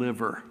to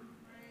deliver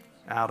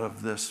out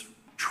of this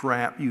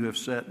trap you have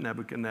set,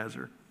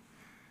 Nebuchadnezzar.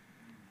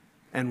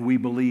 And we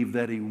believe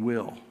that He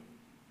will.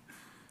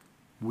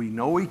 We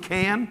know He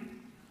can,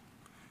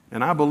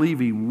 and I believe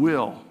He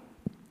will.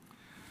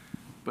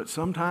 But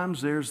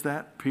sometimes there's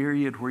that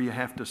period where you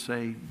have to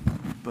say,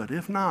 but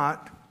if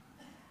not.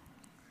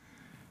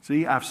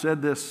 See, I've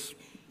said this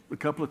a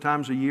couple of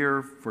times a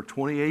year for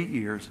 28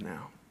 years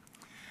now.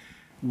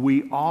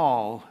 We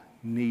all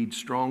need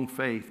strong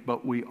faith,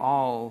 but we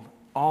all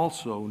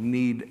also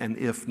need an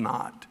if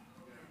not.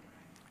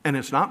 And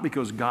it's not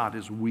because God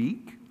is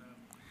weak.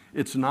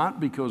 It's not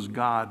because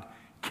God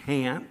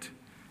can't.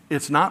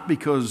 It's not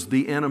because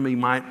the enemy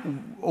might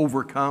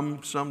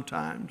overcome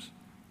sometimes.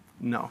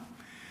 No.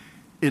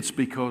 It's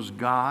because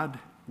God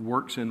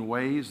works in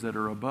ways that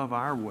are above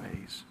our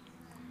ways.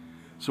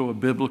 So a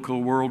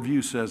biblical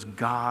worldview says,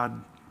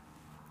 God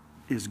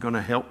is going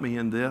to help me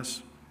in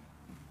this.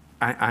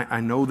 I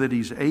know that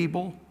He's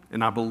able,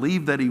 and I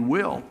believe that He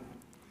will.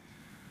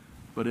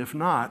 But if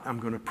not, I'm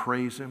going to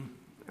praise Him.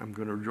 I'm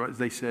going to rejoice.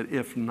 They said,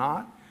 if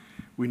not,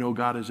 we know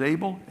God is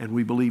able, and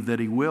we believe that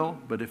He will.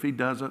 But if He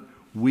doesn't,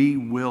 we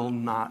will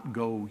not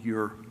go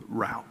your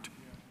route.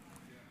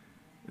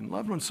 And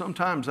loved ones,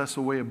 sometimes that's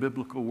the way a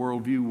biblical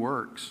worldview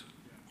works.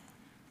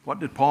 What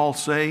did Paul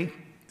say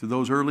to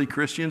those early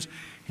Christians?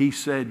 He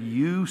said,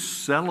 you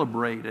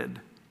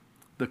celebrated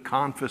the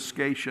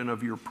confiscation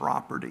of your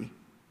property.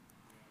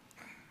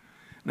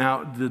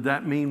 Now, did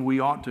that mean we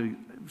ought to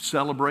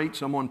celebrate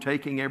someone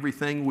taking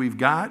everything we've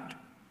got?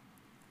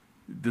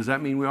 Does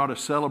that mean we ought to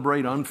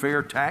celebrate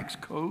unfair tax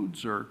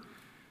codes? Or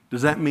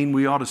does that mean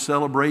we ought to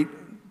celebrate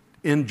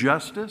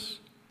injustice?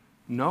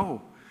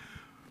 No.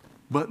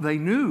 But they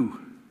knew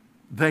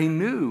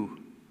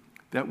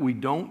that we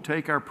don't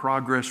take our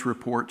progress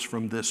reports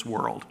from this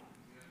world.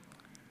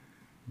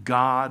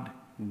 God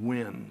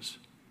wins,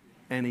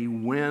 and He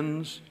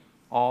wins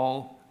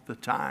all the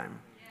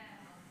time.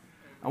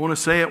 I want to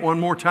say it one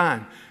more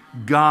time.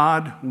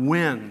 God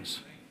wins,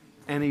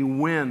 and He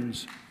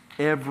wins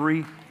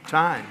every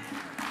time.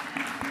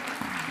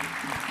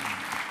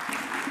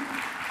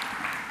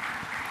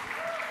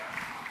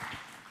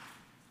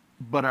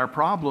 But our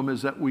problem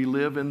is that we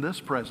live in this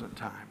present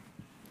time.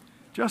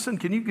 Justin,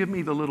 can you give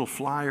me the little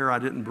flyer? I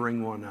didn't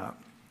bring one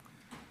up.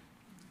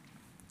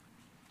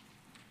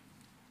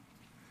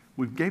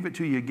 We gave it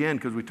to you again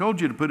because we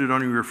told you to put it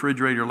on your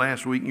refrigerator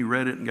last week and you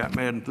read it and got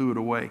mad and threw it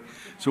away.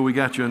 So we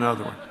got you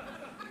another one.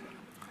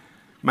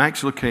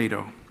 Max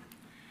Lucado.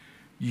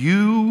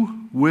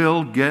 You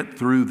will get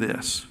through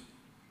this.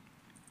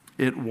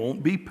 It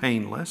won't be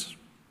painless.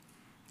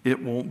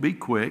 It won't be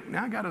quick.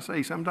 Now I got to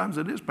say, sometimes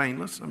it is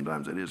painless,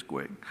 sometimes it is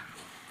quick.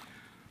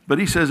 But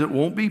he says it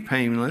won't be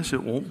painless,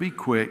 it won't be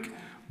quick,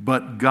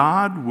 but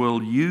God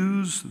will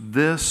use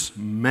this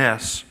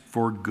mess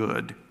for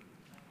good.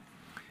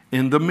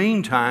 In the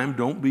meantime,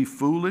 don't be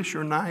foolish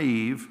or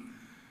naive,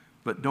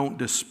 but don't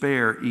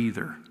despair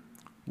either.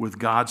 With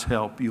God's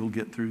help, you'll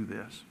get through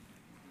this.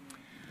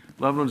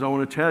 Loved ones, I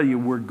want to tell you,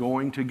 we're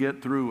going to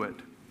get through it.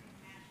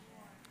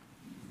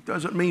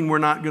 Doesn't mean we're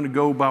not going to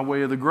go by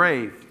way of the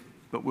grave,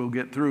 but we'll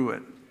get through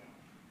it.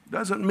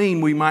 Doesn't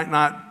mean we might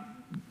not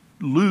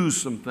lose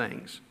some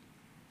things,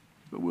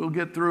 but we'll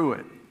get through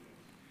it.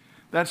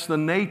 That's the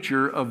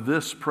nature of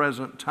this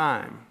present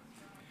time.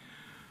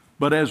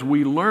 But as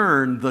we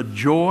learn the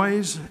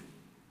joys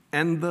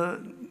and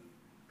the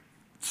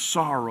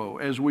sorrow,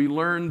 as we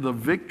learn the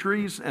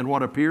victories and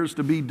what appears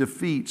to be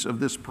defeats of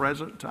this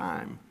present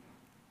time,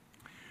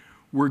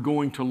 we're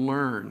going to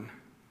learn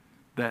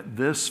that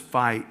this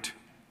fight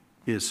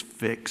is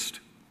fixed.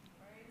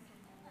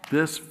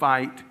 This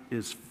fight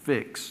is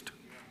fixed.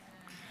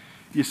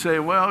 You say,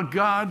 well,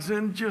 God's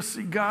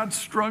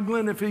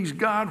struggling. If he's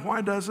God,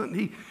 why doesn't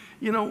he,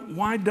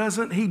 why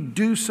doesn't he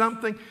do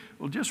something?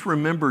 Well, just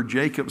remember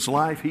Jacob's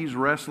life. He's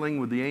wrestling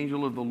with the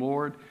angel of the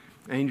Lord.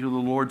 Angel of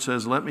the Lord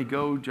says, let me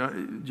go.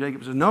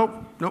 Jacob says, nope,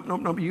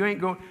 you ain't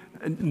going.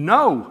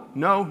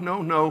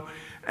 No.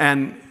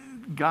 And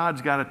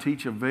God's got to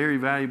teach a very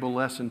valuable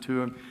lesson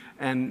to him.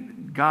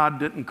 And God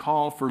didn't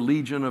call for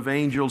legion of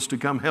angels to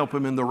come help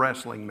him in the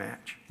wrestling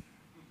match.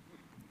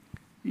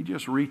 He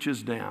just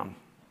reaches down,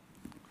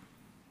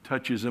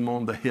 touches him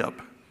on the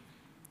hip.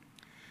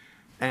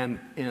 And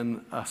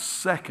in a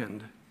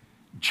second,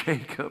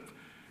 Jacob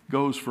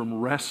goes from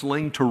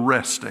wrestling to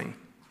resting.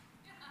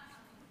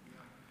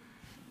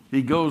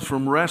 He goes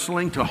from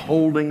wrestling to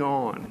holding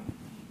on.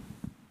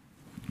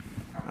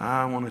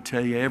 I want to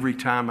tell you, every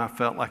time I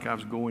felt like I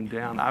was going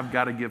down, I've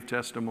got to give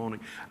testimony.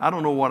 I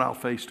don't know what I'll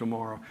face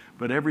tomorrow,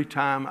 but every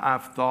time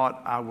I've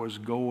thought I was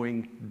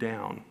going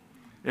down,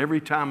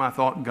 every time I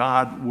thought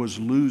God was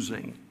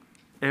losing,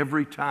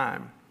 every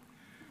time,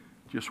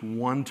 just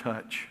one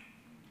touch,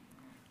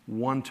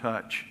 and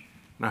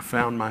I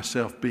found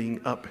myself being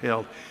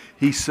upheld.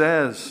 He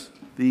says,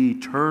 the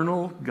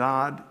eternal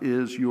God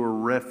is your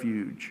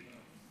refuge,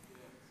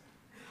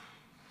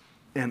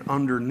 and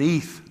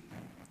underneath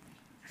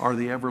are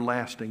the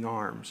everlasting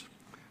arms.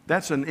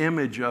 That's an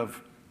image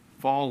of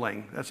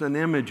falling. That's an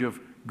image of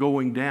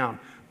going down,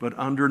 but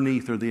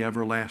underneath are the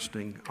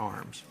everlasting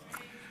arms.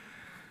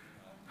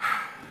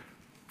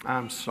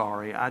 I'm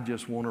sorry, I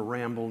just want to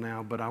ramble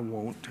now, but I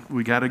won't.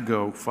 We got to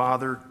go.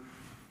 Father,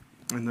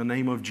 in the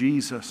name of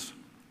Jesus,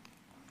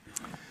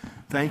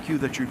 thank you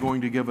that you're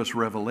going to give us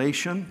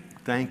revelation.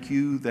 Thank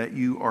you that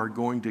you are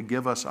going to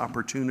give us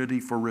opportunity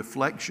for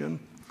reflection.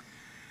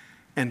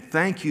 And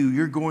thank you,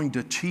 you're going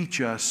to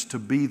teach us to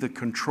be the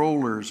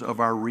controllers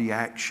of our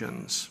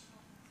reactions.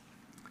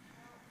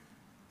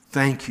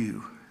 Thank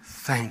you,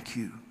 thank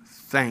you,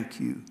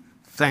 thank you,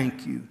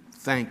 thank you,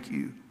 thank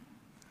you.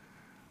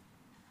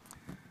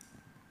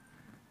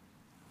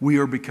 We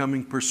are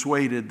becoming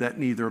persuaded that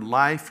neither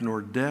life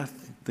nor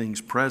death, things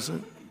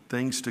present,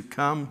 things to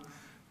come,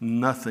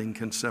 nothing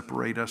can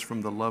separate us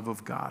from the love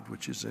of God,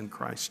 which is in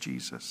Christ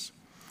Jesus.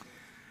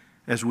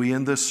 As we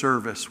end this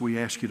service, we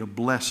ask you to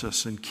bless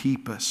us and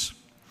keep us.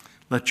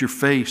 Let your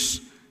face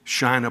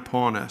shine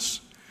upon us.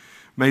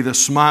 May the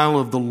smile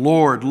of the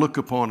Lord look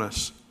upon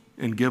us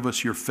and give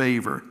us your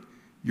favor,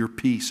 your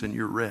peace, and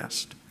your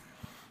rest.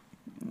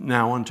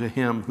 Now unto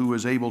him who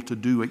is able to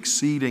do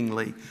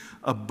exceedingly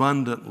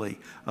abundantly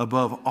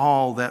above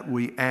all that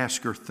we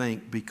ask or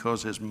think,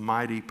 because his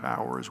mighty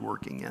power is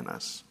working in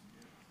us.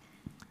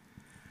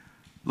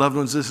 Loved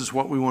ones, this is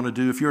what we want to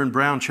do. If you're in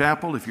Brown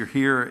Chapel, if you're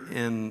here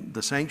in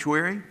the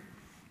sanctuary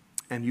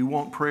and you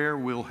want prayer,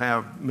 we'll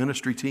have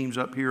ministry teams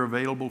up here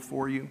available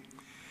for you.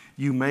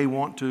 You may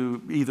want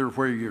to either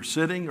where you're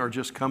sitting or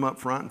just come up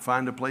front and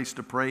find a place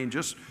to pray and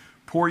just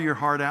pour your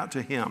heart out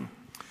to him.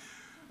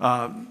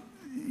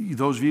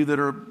 Those of you that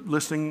are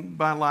listening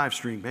by live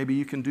stream, maybe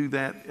you can do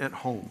that at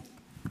home.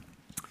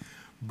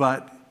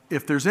 But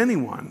if there's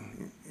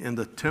anyone in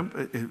the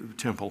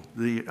temple,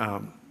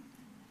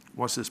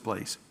 what's this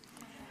place?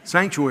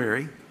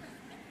 Sanctuary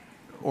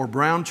or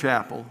Brown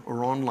Chapel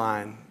or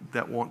online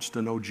that wants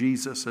to know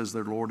Jesus as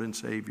their Lord and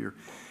Savior,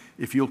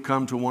 if you'll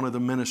come to one of the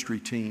ministry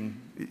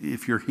team,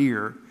 if you're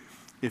here,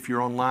 if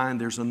you're online,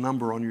 there's a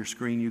number on your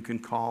screen you can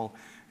call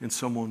and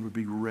someone would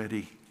be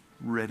ready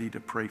to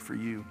pray for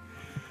you.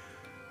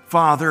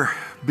 Father,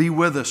 be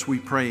with us, we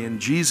pray in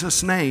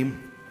Jesus'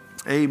 name.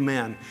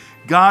 Amen.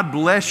 God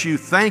bless you.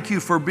 Thank you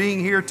for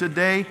being here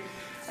today.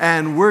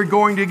 And we're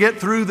going to get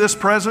through this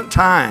present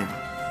time.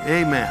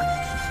 Amen.